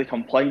can't really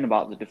complain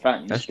about the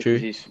defence. That's because true.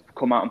 He's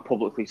come out and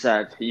publicly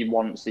said he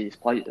wants these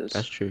players.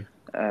 That's true.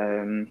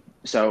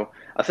 So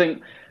I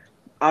think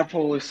I'd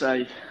probably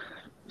say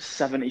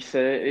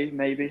 70-30,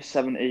 maybe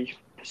 70%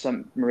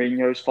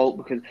 Mourinho's fault,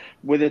 because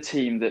with a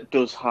team that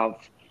does have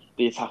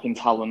the attacking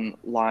talent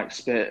like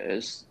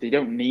Spurs, they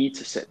don't need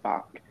to sit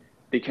back.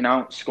 They can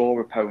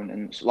outscore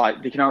opponents.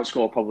 Like, they can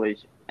outscore probably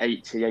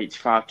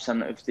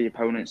 80-85% of the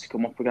opponents to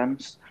come up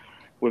against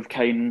with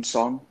Kane and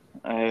Son.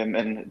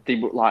 And they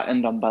like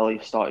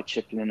Ndombele started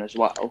chipping in as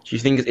well. Do you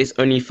think it's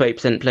only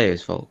 30%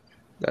 players' fault?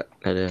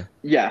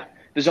 Yeah,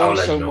 there's only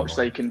let so you know much more.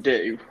 they can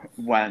do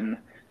when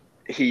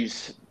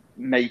he's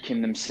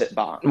making them sit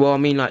back. Well, I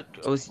mean, like,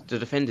 obviously the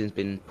defending's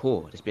been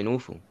poor. It's been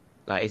awful.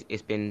 Like,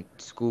 it's been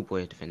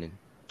schoolboy defending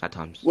at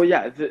times. Well,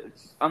 yeah,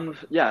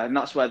 and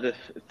that's where the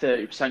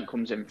 30%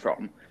 comes in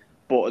from.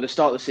 But at the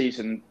start of the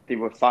season, they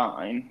were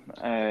fine.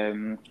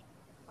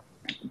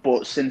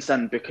 But since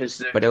then,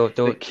 because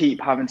they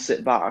keep having to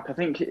sit back, I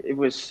think it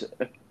was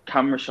a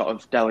camera shot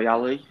of Dele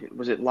Alli.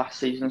 Was it last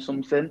season or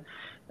something?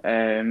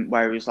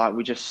 Where he was like,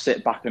 we just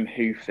sit back and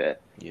hoof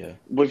it. Yeah.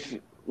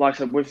 Like I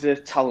said, with the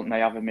talent they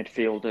have in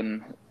midfield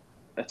and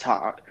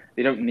attack,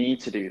 they don't need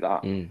to do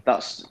that.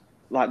 That's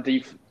like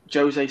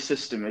Jose's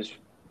system has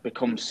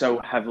become so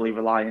heavily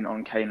reliant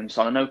on Kane and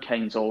Son. I know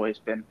Kane's always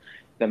been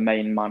their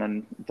main man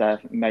and their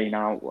main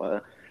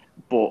outlet,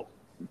 but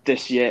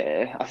this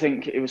year, I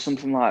think it was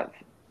something like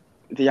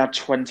they had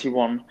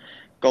 21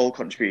 goal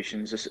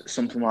contributions or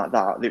something like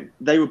that.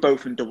 They were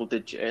both in double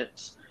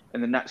digits,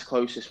 and the next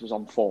closest was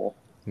on 4.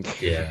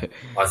 Yeah,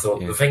 I thought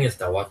the thing is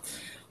though,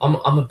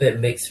 I'm a bit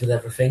mixed with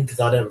everything because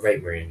I don't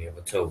rate Mourinho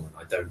at all.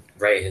 I don't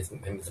rate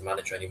him as a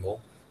manager anymore.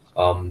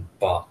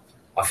 But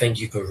I think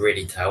you can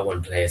really tell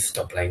when players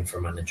stop playing for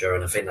a manager,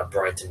 and I think that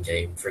Brighton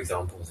game, for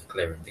example, was a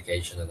clear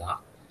indication of that.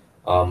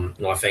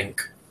 And I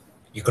think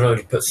you can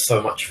only put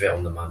so much of it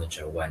on the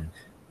manager when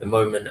the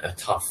moment a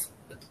tough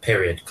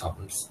period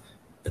comes,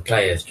 the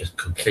players just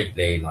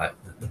completely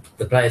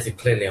the players who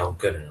clearly aren't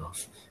good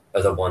enough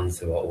are the ones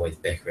who are always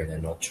bickering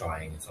and not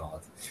trying as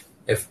hard.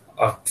 If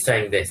I'm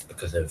saying this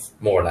because of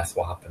more or less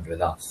what happened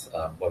with us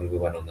when we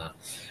went on that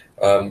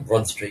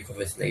run streak,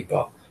 obviously,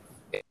 but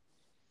it's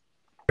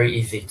very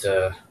easy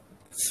to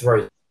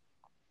throw.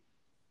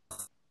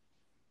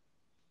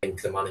 I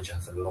think the manager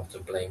has a lot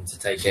of blame to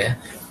take here.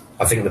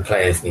 I think the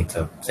players need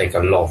to take a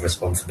lot of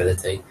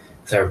responsibility.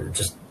 So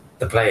just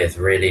the players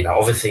really,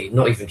 obviously,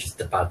 not even just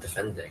the bad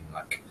defending.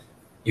 Like,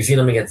 you've seen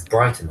them against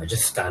Brighton, they're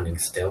just standing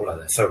still. Like,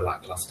 they're so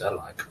lackluster.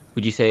 Like,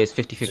 Would you say it's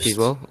 50-50 as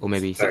well? Or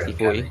maybe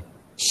 60-40?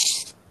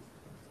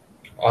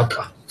 I'd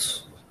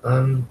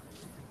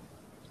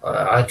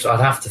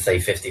have to say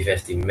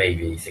 50-50,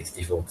 maybe 60-40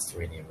 to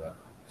Mourinho, but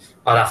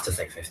I'd have to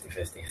say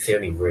 50-50. It's the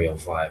only real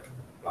vibe,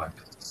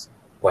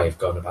 way of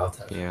going about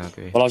it. Yeah, I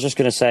agree. Well, I was just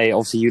going to say,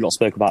 obviously, you lot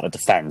spoke about the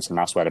defence, and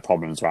that's where the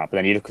problems are at. But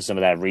then you look at some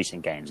of their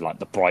recent games, like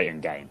the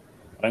Brighton game.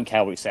 I don't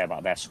care what you say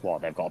about their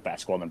squad. They've got a better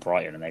squad than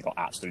Brighton, and they got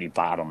absolutely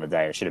bad on the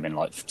day. It should have been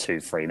like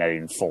 2-3, maybe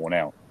even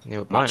 4-0.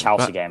 Yeah, That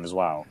Chelsea game as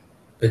well.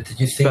 But did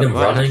you see But them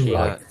right, running?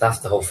 actually, That's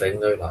the whole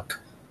thing, though. Like,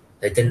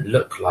 they didn't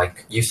look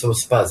like... You saw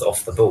Spurs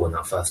off the ball in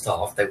that first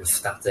half. They were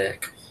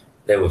static.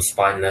 They were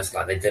spineless.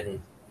 Like, they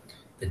didn't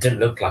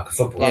look like a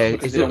football. Yeah,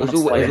 because it's they all, don't it's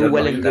all, play it's all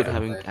well and them, good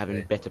they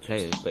having better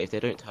players, but if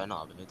they don't turn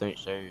up, if they don't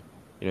show,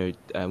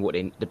 what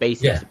the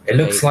basics. Yeah, it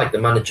looks like the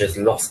manager's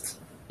lost.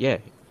 Yeah,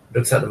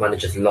 Looks like the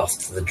manager's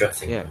lost the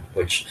dressing room, Yeah.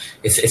 which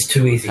it's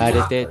too easy to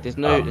happen. there's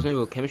no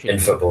real chemistry in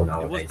football It was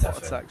nowadays. I pot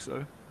feel. attacks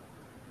though.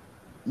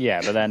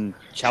 Yeah, but then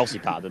Chelsea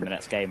battered them the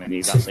next game in the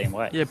exact same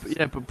way.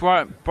 But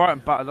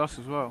Brighton battered us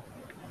as well.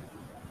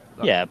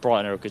 Yeah,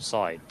 Brighton are a good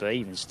side, but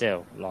even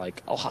still,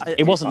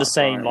 it wasn't the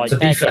same. Like, To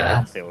be their fair, game at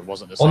Anfield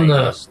wasn't the on same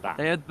the- as that.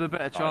 They had the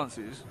better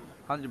chances,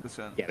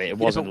 100%. Yeah, but it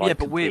wasn't like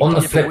we're On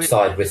the yeah, flip we're-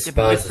 side with yeah,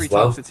 but we're Spurs 3 as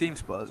well. times the team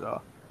Spurs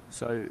are,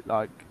 so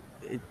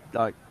it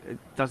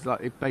does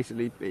it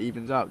basically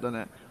evens out, doesn't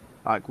it?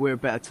 Like, we're a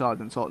better side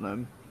than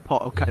Tottenham.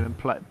 Potter came and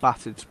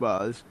battered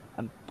Spurs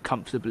and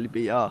comfortably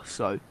beat us.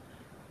 So,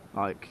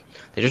 like,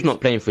 they're just not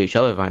playing for each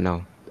other right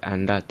now,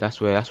 and that's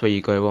where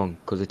you go wrong,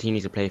 because the team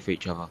needs to play for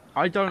each other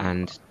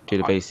and do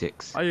the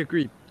basics. I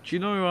agree. Do you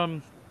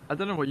know? I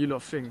don't know what you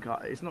lot think.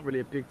 It's not really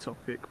a big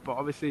topic, but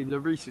obviously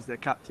Lloris is their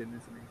captain,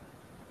 isn't he?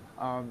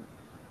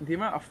 The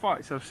amount of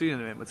fights I've seen of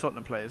him with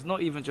Tottenham players,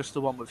 not even just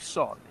the one with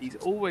Son. He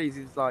doesn't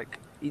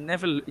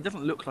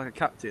look like a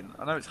captain.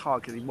 I know it's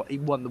hard because he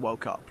won the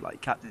World Cup,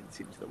 like captain the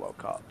team to the World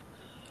Cup,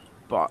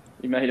 but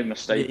He made a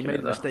mistake. he made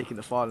a mistake in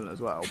the final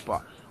as well.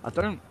 But I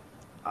don't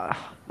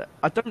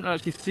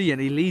actually see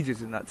any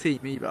leaders in that team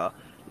either.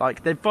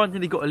 Like, they've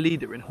finally got a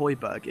leader in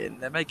Højbjerg in.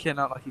 They're making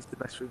out like he's the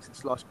best thing since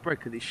sliced bread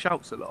because he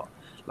shouts a lot.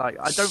 Like,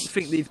 I don't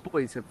think these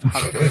boys have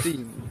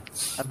seen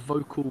a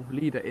vocal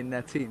leader in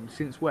their team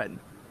since when?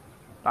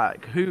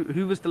 Like,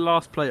 who was the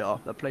last player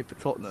that played for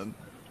Tottenham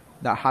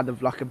that had a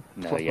proper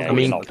I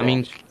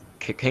mean,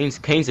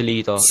 Kane's a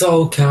leader.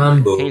 So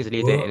Campbell. Kane's a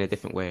leader in a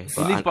different way.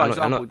 He leads by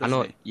example,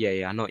 doesn't he?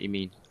 Yeah, I know what you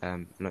mean. I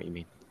know what you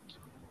mean.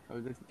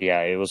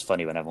 Yeah, it was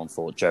funny when everyone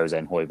thought Jose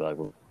and Højbjerg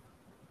were.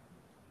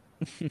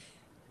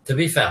 To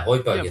be fair,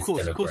 Højbjerg is of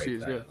course still a he great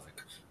is, player.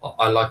 Like,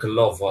 I like a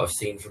lot of what I've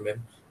seen from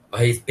him.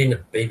 He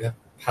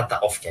had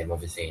that off game,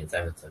 obviously, in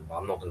Everton, but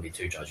I'm not going to be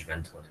too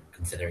judgmental on him,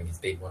 considering he's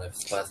been one of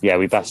his players. Yeah,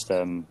 we best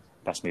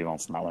move on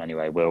from that one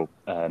anyway. We'll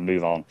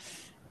move on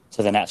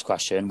to the next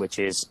question, which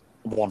is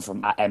one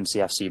from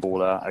MCFC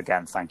Baller.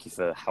 Again, thank you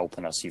for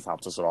helping us. You've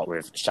helped us a lot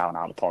with shouting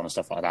out the pod and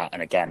stuff like that.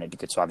 And again, it'd be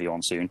good to have you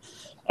on soon.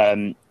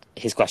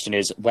 His question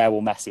is, where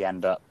will Messi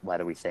end up? Where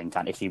do we think?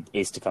 And if he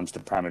is to come to the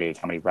Premier League,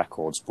 how many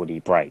records would he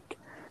break?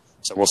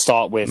 So we'll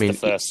start with the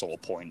first sort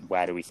of point.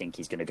 Where do we think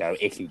he's going to go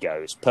if he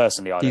goes?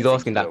 Personally, I don't He's think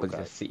asking he that will because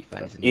go. he's a City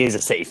fan, isn't He is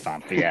a City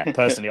fan, but yeah,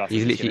 personally, I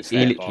think He's he's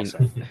going to literally- stay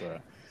at he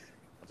Barca.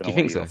 But Do you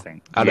think so?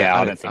 I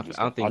don't think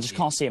I just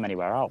can't see him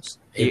anywhere else.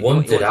 He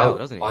wanted out,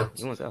 doesn't he?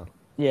 He wants out.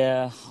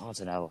 Yeah, I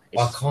don't know.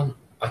 I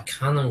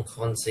can and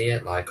can't see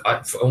it. Like,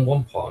 on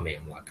one part of me,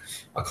 I'm like,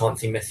 I can't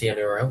see Messi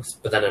anywhere else.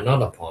 But then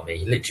another part of me,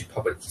 he literally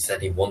publicly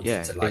said he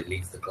wanted to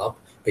leave the club,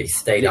 but he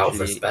stayed out of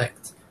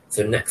respect.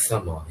 So next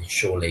summer, he's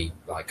surely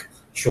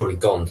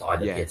gone to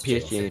either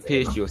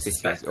PSG or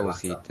City is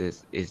obviously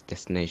his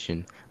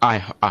destination. I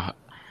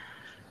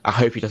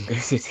hope he doesn't go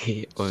to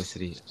City,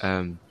 honestly,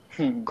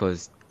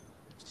 because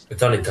we're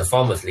done into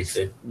Farmers League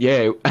soon.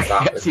 yeah,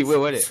 actually will,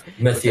 won't it?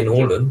 Messi and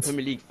Haaland.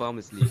 Premier League,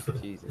 Farmers League,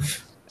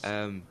 Jesus.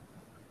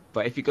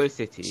 But if you go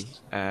City,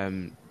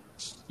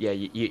 yeah,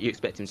 you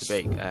expect him to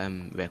break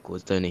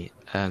records, don't you?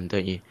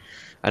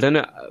 I don't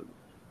know.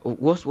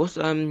 What's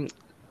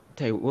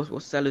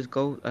Salah's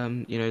goal?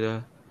 You know,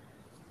 the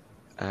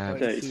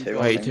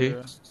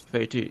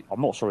 32.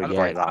 I'm not sure he'd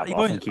break that. But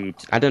I think he'd.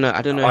 I don't know.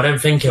 I don't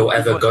think he'll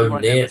ever go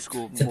near. It's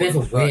a bit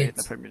of a weird.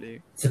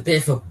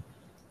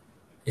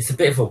 It's a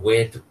bit of a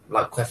weird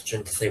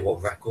question to say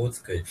what records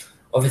could.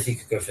 Obviously, you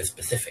could go for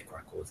specific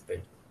records, but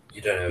you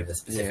don't know the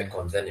specific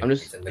ones anyway.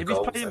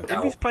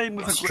 If he's playing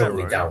with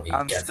Aguero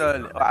and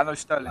Sterling, I know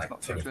Sterling's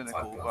not too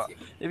clinical, but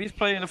if he's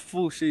playing a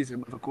full season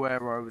with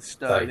Aguero, with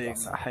Sterling,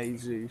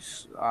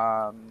 Jesus,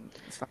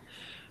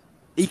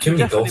 he can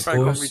definitely break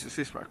Henry's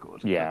assist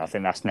record. Yeah, I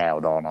think that's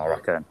nailed on. I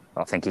reckon.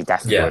 I think he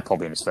definitely would,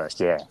 probably in his first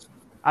year.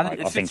 I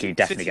think he'd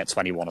definitely get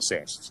 21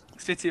 assists.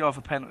 City are the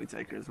penalty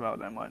taker as well,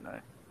 then, won't they?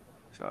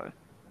 So.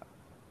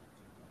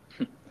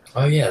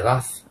 Oh yeah,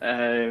 that's.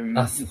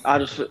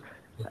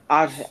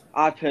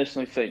 I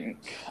personally think,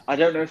 I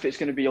don't know if it's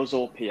going to be us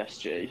or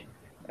PSG,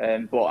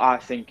 but I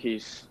think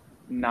he's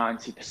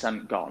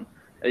 90% gone.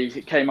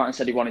 He came out and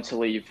said he wanted to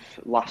leave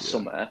last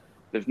summer.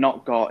 They've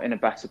not got in a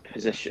better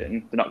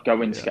position. They're not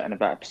going to get in a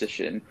better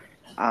position,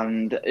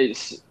 and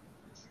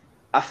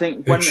I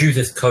think who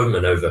chooses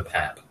Koeman over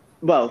Pep?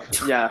 Well,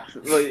 yeah,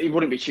 he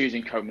wouldn't be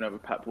choosing Koeman over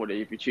Pep, would he?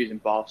 He'd be choosing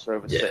Barca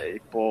over City.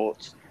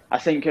 But I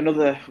think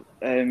another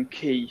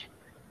key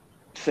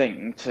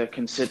thing to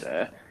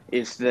consider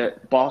is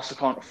that Barca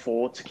can't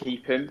afford to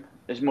keep him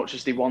as much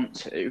as they want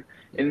to.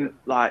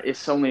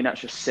 It's only an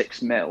extra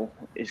 $6 million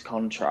his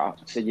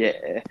contract a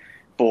year,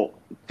 but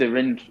they're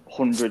in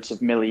hundreds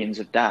of millions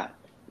of debt,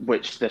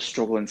 which they're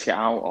struggling to get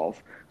out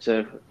of.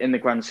 So in the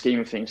grand scheme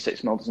of things,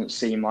 $6 million doesn't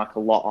seem like a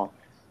lot,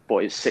 but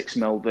it's $6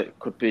 million that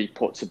could be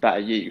put to better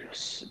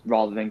use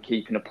rather than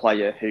keeping a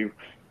player who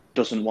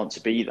doesn't want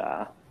to be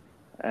there.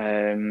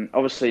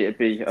 Obviously, it'd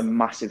be a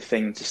massive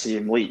thing to see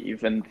him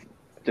leave, and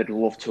they'd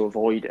love to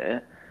avoid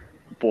it.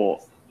 But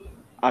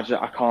I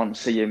can't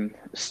see him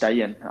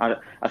staying.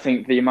 I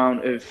think the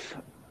amount of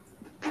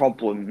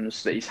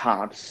problems that he's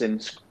had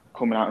since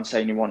coming out and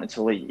saying he wanted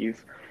to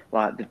leave,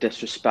 like the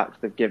disrespect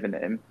they've given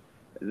him,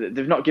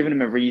 they've not given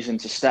him a reason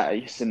to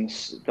stay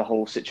since the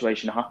whole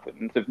situation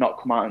happened. They've not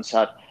come out and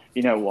said,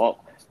 you know what,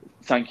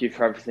 thank you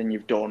for everything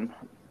you've done.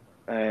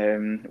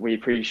 We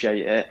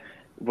appreciate it.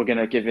 We're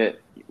gonna give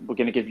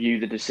you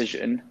the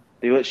decision.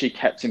 They literally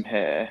kept him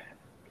here.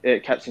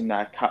 It kept him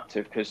there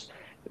captive because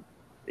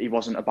he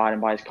wasn't abiding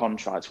by his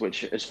contract,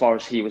 which, as far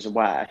as he was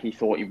aware, he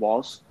thought he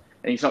was.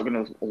 And he's not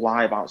going to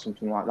lie about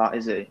something like that,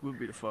 is he? Would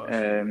be the first.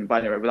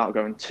 But anyway, without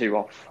going too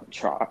off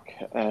track,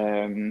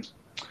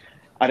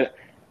 I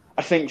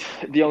think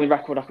the only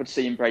record I could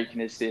see him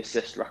breaking is the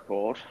assist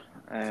record.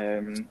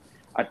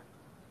 I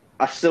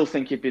still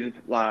think he'd be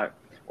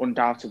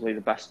undoubtedly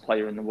the best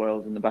player in the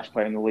world and the best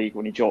player in the league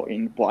when he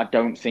joined, but I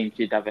don't think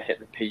he'd ever hit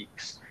the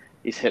peaks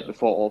he's hit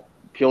before,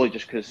 purely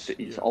just because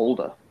he's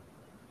older.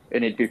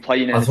 And he'd be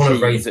playing in a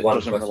team that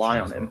doesn't rely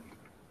on him.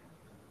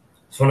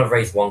 I just want to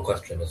raise one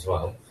question as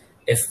well.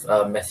 If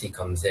Messi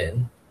comes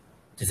in,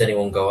 does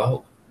anyone go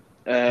out?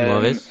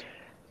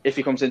 If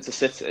he comes into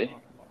City,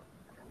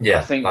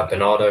 I think like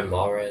Bernardo,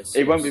 Mahrez.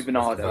 It won't be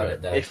Bernardo.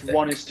 If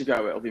one is to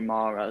go, it'll be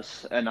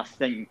Mahrez, and I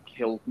think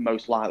he'll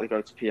most likely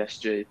go to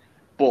PSG.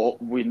 But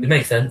it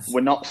makes sense.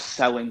 We're not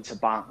selling to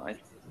buy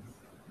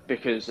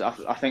because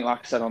I think, like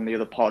I said on the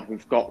other pod,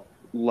 we've got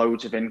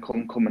loads of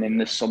income coming in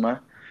this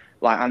summer.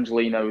 Like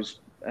Angelino's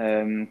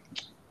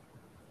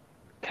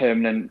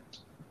permanent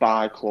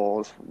buy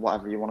clause,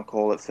 whatever you want to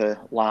call it, for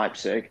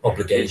Leipzig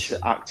Obligation.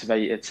 is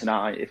activated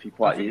tonight if he I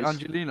plays. think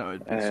Angelino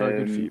would be so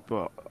good for you,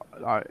 but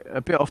like, a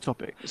bit off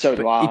topic. So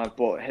do I, he-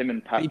 but him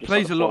and Pep He just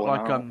plays a sort of lot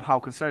falling like out. how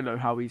Cancelo,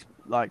 how he's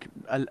like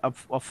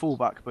a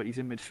fullback, but he's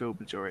in midfield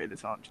majority of the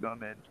time. Do you know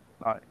what I mean?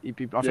 Like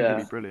I think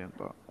he'd be brilliant,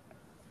 but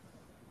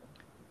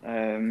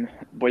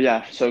But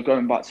yeah, so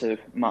going back to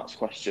Matt's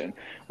question,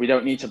 we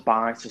don't need to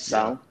buy to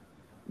sell.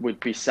 We'd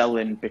be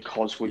selling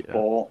because we Yeah.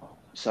 bought.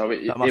 So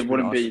it That must be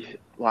wouldn't nice. be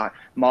like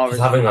Mahrez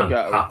Just having will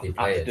go unhappy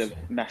players, after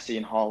yeah. Messi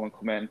and Haaland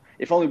come in.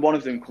 If only one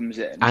of them comes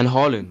in, And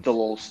Haaland. they'll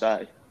all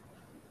stay.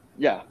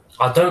 Yeah.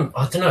 I don't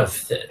know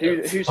if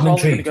Who's I'm Haaland going to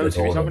intrigued go with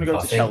to? He's not going to Haaland, go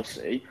I to think.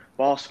 Chelsea.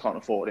 Barca can't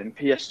afford him.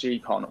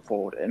 PSG can't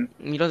afford him.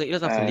 He doesn't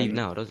have to leave Um,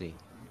 now, does he?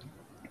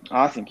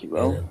 I think he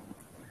will. Yeah.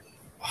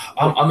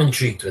 I'm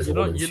intrigued with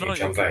United- Haaland's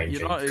future. I'm very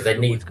intrigued United because they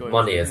could need always go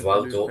money in as and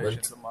well. lose Dortmund.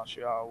 patience with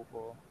Martial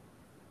or-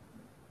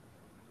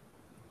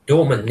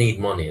 Dortmund need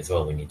money as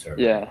well. We need to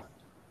remember. Yeah.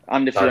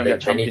 And if you don't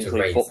get they need Champions to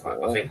League raise,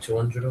 football, I think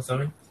 200 or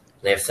something.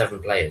 They have 7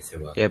 players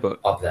who are Yeah, but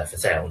up there for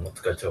sale. Not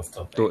to go too off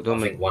topic. Dortmund-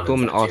 I think one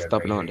Dortmund is are actually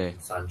stubborn, Aguero aren't they?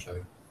 and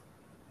Sancho.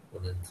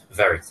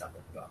 Very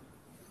stubborn, but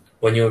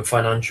when you're in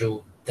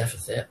financial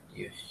deficit,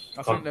 you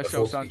I can't think they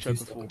sell afford to be Sancho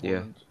too before. stubborn. Yeah.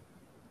 Haaland.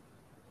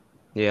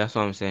 yeah, that's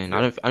what I'm saying.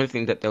 I don't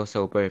think that they'll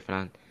sell both,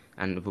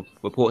 and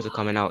reports are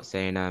coming out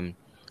saying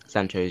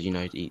Sancho's,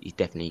 he's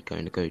definitely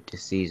going to go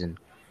this season.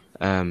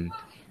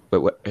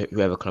 But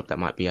whoever club that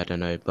might be, I don't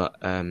know. But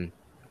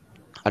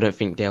I don't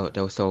think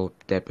they'll sell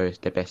their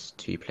best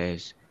 2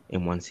 players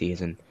in one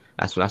season.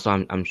 That's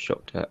why I'm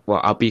shocked at. Well,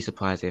 I'll be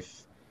surprised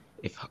if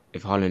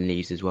Haaland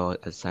leaves as well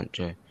as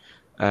Sancho.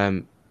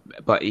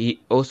 But he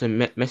also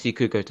Messi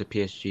could go to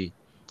PSG,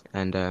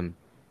 and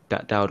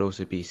that would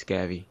also be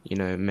scary.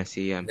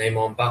 Messi.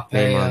 Neymar, Mbappe,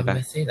 Neymar, Mbappe.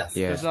 Messi. That's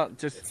Yeah. Does that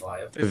just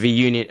viable. A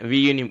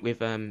reunion with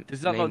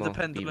does that Neymar not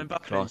depend be on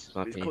class, Mbappe,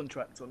 might his be.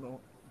 contract or not?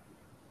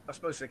 I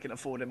suppose they can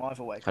afford him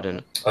either way. I don't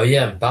know. Oh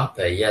yeah,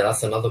 Mbappe. Yeah,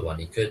 that's another one.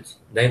 He could.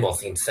 Neymar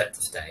seems set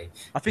to stay.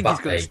 I think he's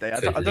going to Mbappe stay.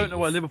 could I don't know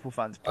why leave. Liverpool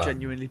fans Um,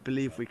 genuinely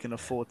believe we can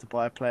afford to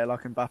buy a player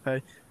like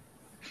Mbappe.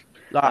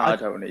 Like, I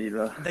don't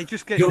either. they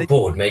just get Your they,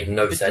 board made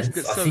no they just sense.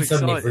 get I so see so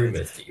many excited.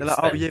 rumours that you They're like,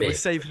 oh spend yeah, we're big,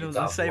 saving you all,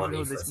 have saving all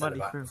for this a money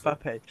centre-back.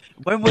 for Mbappe.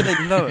 When will they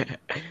learn?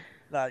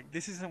 Like,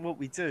 this isn't what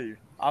we do.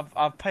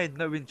 I've paid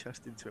no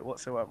interest into it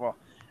whatsoever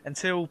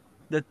until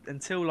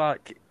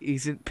like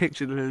he's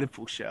pictured in a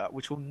Liverpool shirt,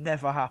 which will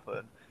never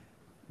happen.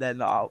 Then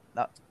like,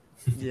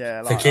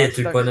 yeah, like, I Fakir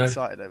just don't 2.0. get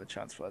excited over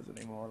transfers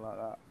anymore like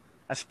that.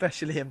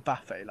 Especially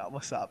Mbappe. Like,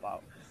 what's that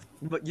about?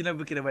 But we're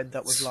going to end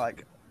up with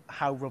like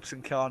Hal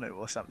Robson-Kanu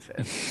or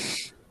something.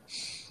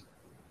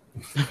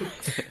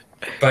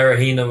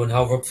 Berahino and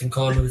Hal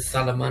Robson-Kanu with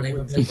Salah Mane.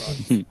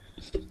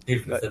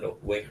 Even if they're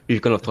not wing.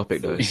 We've gone off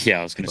topic though. Yeah,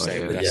 I was going to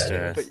say. But, Let's,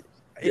 yeah. But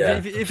Yeah,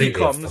 if he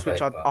completely off comes, topic,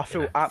 which I but,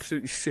 feel you know.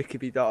 absolutely sick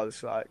if he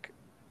does, like,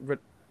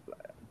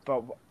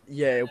 but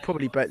yeah, he'll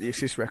probably break the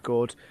assist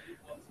record.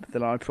 But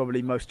then I'd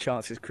probably most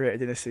chances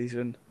created in a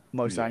season,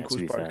 most Yeah, ankles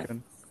to be fair.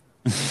 broken.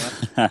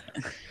 I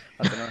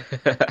don't know.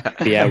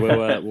 But yeah,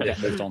 we'll get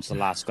moved on to the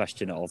last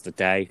question of the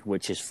day,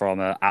 which is from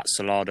at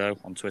Salado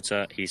on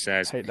Twitter. He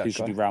says, Hate that "Who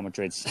should guy. be Real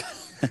Madrid's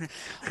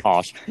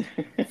harsh?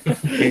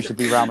 Who should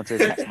be Real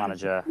Madrid's next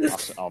manager?"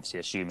 Obviously,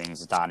 assuming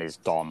Zidane is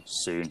gone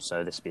soon,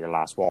 so this will be the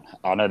last one.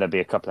 I know there'll be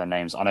a couple of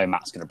names. I know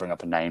Matt's going to bring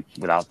up a name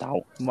without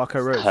doubt.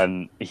 Marco Rose.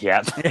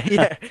 Yeah,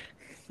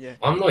 yeah.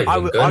 I'm not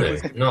even was- going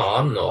was- to. No,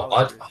 I'm not.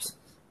 I was-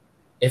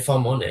 If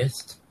I'm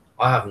honest,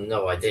 I have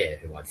no idea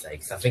who I'd say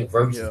because I think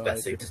Rose Yeah, is I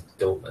best do. suited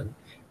to Dortmund.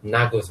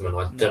 Nagelsmann,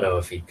 I don't know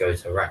if he'd go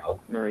to Real.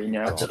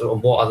 Mourinho. I don't know,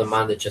 and what other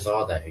managers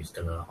are there who's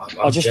gonna?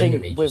 I just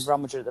genuinely think with just- Real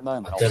Madrid at the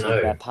moment, I don't obviously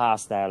know. they're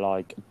past their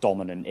like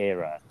dominant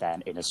era. They're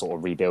in a sort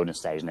of rebuilding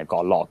stage, and they've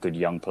got a lot of good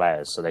young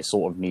players. So they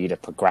sort of need a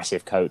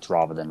progressive coach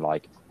rather than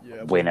like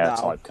Yeah, winner now-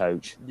 type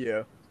coach. Yeah.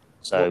 What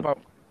So about-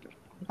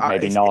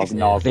 maybe it's- Nagelsmann.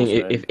 it's- I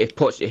think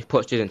if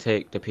Poch didn't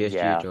take the PSG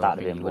Yeah, job, that'd I have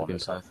think been it would have been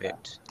wonderful,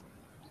 perfect.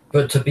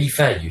 But to be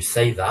fair, you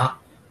say that,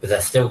 but they're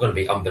still going to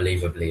be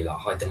unbelievably like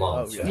high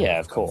demands. Oh, for yeah. Yeah, who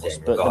of comes course. in,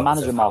 But the regardless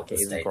manager of how market the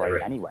isn't state they're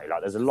great in. anyway.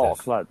 Like there's a lot of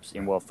clubs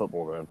in world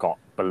football that have got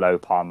below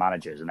par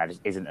managers, and there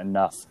just isn't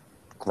enough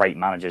great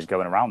managers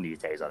going around these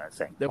days. I don't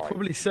think. They'll Like,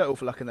 probably settle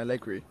for like an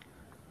Allegri.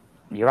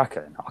 you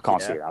reckon? I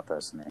can't Yeah. see that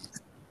personally.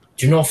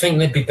 Do you not think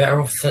they'd be better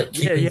off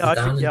keeping I Zidane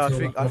think, until I like,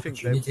 think, an I think,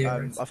 opportunity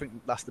arises? I think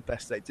that's the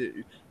best they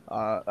do.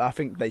 I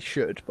think they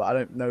should, but I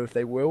don't know if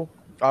they will.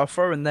 I'll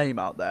throw a name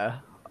out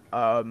there.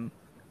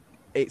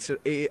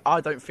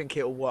 I don't think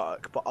it'll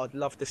work, but I'd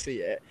love to see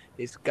it.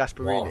 It's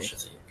Gasparini. Marsh,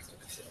 is he?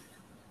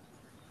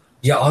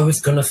 Yeah, I was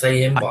gonna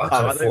say him, but I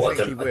I thought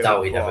think he will, I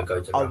doubt he'd but ever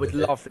go to I Real would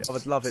Madrid. love it. I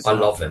would love it. I to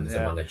love happen, him as yeah.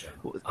 a manager.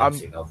 I'm-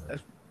 Absolutely love him.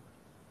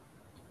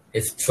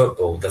 It's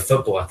football. The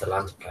football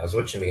Atalanta play. I was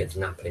watching him against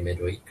Napoli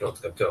midweek. Not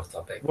to go too off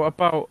topic. What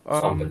about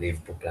It's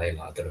unbelievable play. Like,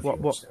 I don't know if you what?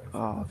 watched it.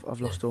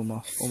 I've lost all my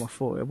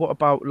thought. What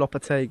about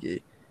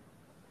Lopetegui?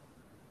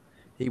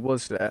 He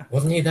was there.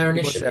 Wasn't he there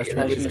He was initially? there I was for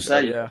gonna years say,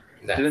 ago,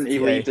 yeah. Left. Didn't he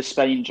Yeah. leave the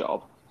Spain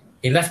job?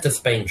 He left the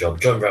Spain job.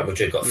 John Real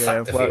Madrid got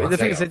sacked a few well, months the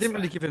thing is, they later, didn't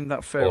really give him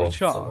that fair Or of a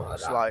something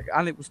chance. like that.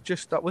 And it was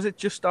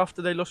just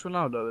after they lost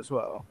Ronaldo as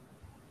well?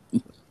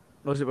 Or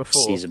was it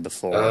before? Season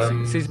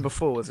before. Season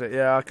before, was it?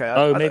 Yeah, okay.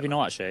 Oh, maybe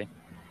not actually.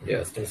 Yeah, I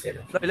was going to say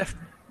that. No, he left.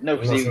 No,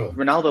 because I'm not sure.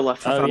 Ronaldo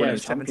left for Oh, Fabio yeah, in it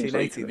the Champions 17,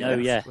 League. 18, No,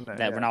 yeah, wasn't it?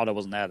 yeah, Ronaldo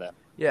wasn't there then.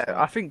 Yeah,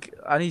 I think,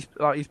 and he's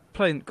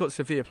got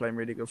Sevilla playing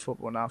really good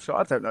football now. So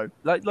I don't know.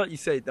 Like you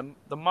say,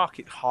 the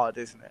market's hard,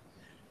 isn't it?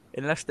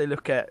 Unless they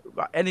look at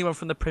anyone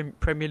from the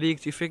Premier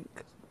League. Do you think?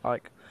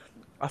 Like,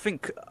 I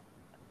think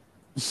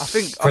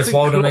Chris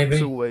Wilder, Klopp's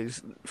maybe?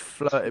 always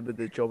flirted with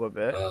the job a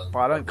bit,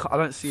 but I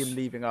don't see him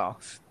leaving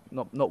us.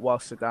 Not while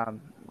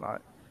Sedan. Like,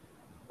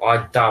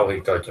 I doubt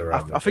he'd go to Real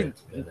Madrid. I think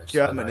to be honest.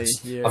 Germany.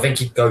 Yeah. I think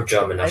he'd go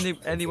German.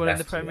 Anyone in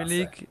the Premier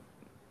League?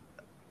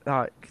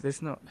 Like,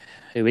 there's not.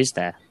 Who is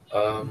there?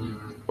 I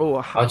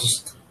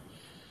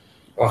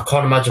can't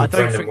I imagine don't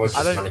Brendan think- Rodgers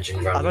I don't- managing I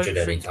Real don't Madrid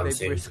think anytime they'd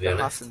soon, risk to be a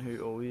honest.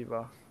 Hasenhüttl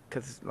either,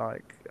 because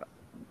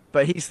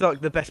but he's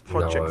like the best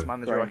project No.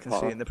 manager I can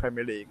see in the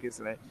Premier League,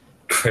 isn't he?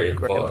 Graham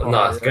Graham Potter. Potter,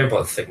 No, it's yeah. Graham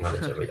Potter's sick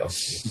manager, but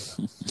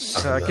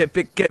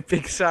obviously. Get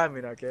big Sam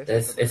in, I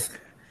guess. It's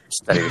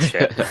Steady as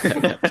shit.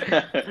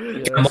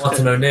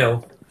 Martin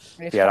O'Neill.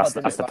 Yeah,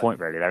 that's the point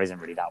really. There isn't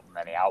really that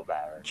many out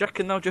there. Do you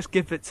reckon they'll just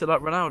give it to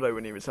like Ronaldo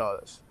when he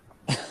retires?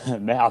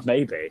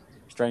 Maybe.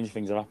 Strange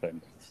things have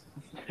happened.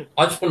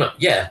 I just want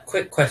to,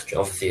 quick question.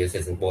 Obviously,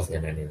 this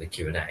wasn't in any of the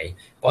Q&A,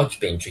 but I'd just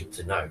be intrigued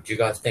to know. Do you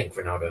guys think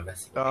Ronaldo and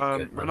Messi would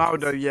be good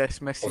Ronaldo, managers? yes.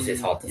 Messi, Obviously,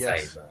 it's hard to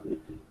yes. say, but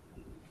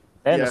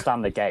They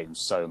understand the game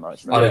so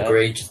much. I'd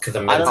agree just because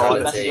of I don't think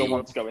Messi mentality, will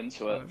want to go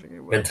into I it. don't think it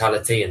will.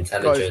 mentality, Guys,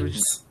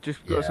 intelligence. we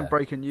just got some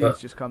breaking news But-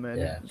 just come in,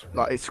 yeah.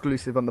 like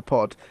exclusive on the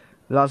pod.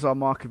 Lazar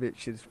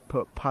Markovic has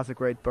put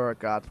Pazagrad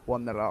Burgard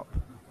 1-0 up.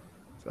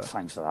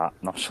 Thanks for that.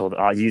 Not sure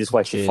that you just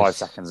wasted Cheers. 5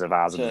 seconds of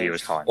ours and the Cheers.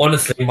 viewers' time.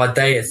 Honestly, my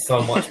day is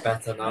so much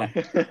better now.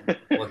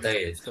 My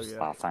day is. So, yeah.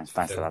 Wow, thanks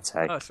for that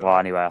take. That's all Well, right.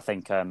 anyway, I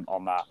think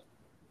on that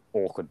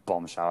awkward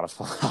bombshell,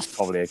 that's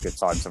probably a good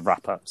time to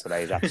wrap up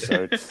today's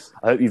episode.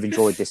 I hope you've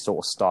enjoyed this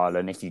sort of style,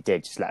 and if you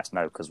did, just let us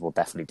know because we'll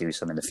definitely do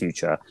some in the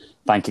future.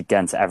 Thank you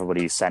again to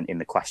everybody who sent in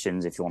the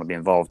questions. If you want to be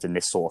involved in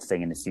this sort of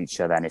thing in the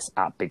future, then it's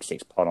at Big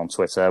Six Pod on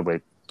Twitter.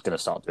 We're going to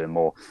start doing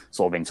more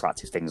sort of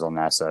interactive things on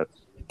there, so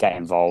get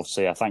involved.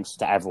 So yeah, thanks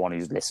to everyone who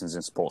listens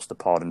and supports the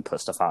pod and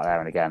puts stuff out there.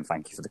 And again,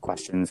 thank you for the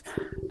questions.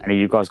 Any of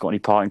you guys got any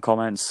parting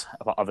comments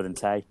other than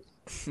Tay?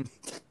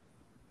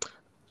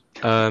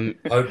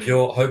 Hope you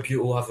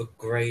all have a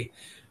great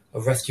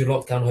rest of your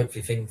lockdown.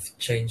 Hopefully things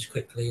change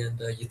quickly and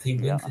your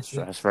team Yeah, wins this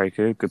week. that's very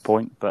good. Good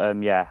point.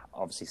 But yeah,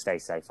 obviously stay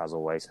safe as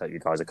always. Hope you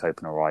guys are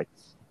coping all right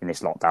in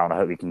this lockdown. I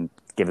hope we can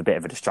give a bit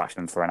of a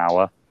distraction for an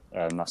hour.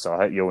 So I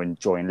hope you're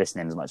enjoying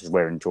listening as much as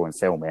we're enjoying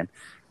filming,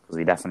 because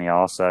we definitely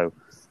are. So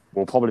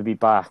we'll probably be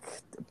back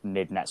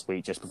mid next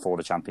week, just before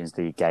the Champions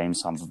League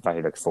games. I'm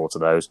very looking forward to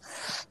those.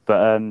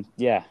 But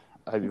yeah,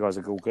 I hope you guys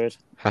are all good.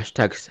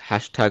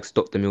 Hashtag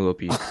stop the meal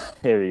abuse.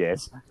 Here he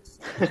is.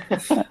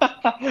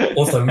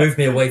 Also, move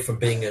me away from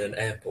being in an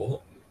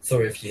airport.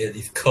 Sorry if you hear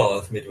these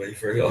cars midway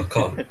through.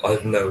 I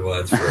have no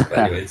words for it. But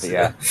anyways,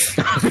 Yeah.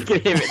 I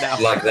can hear it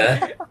now. like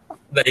there.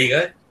 There you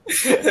go.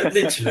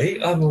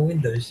 Literally, I'm a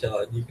window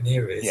shut and you can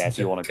hear it. Yeah, if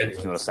you want to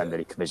Anyway, send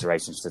any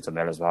commiserations to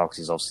Tamil as well, because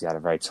he's obviously had a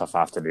very tough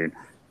afternoon.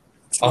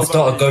 I'll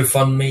start a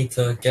GoFundMe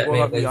to get me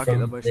Well, away I get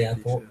the from most the of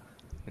airport.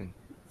 these,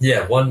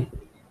 Yeah,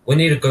 we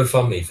need a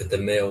GoFundMe for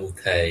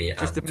Demille, Tay,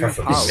 Just and to move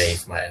preferably house. me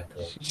for my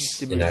airport. Just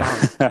give You me know.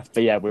 time.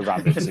 But yeah, we're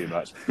rambling too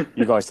much.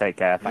 You guys take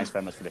care. Thanks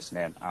very much for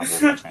listening, and we'll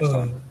catch you next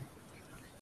time.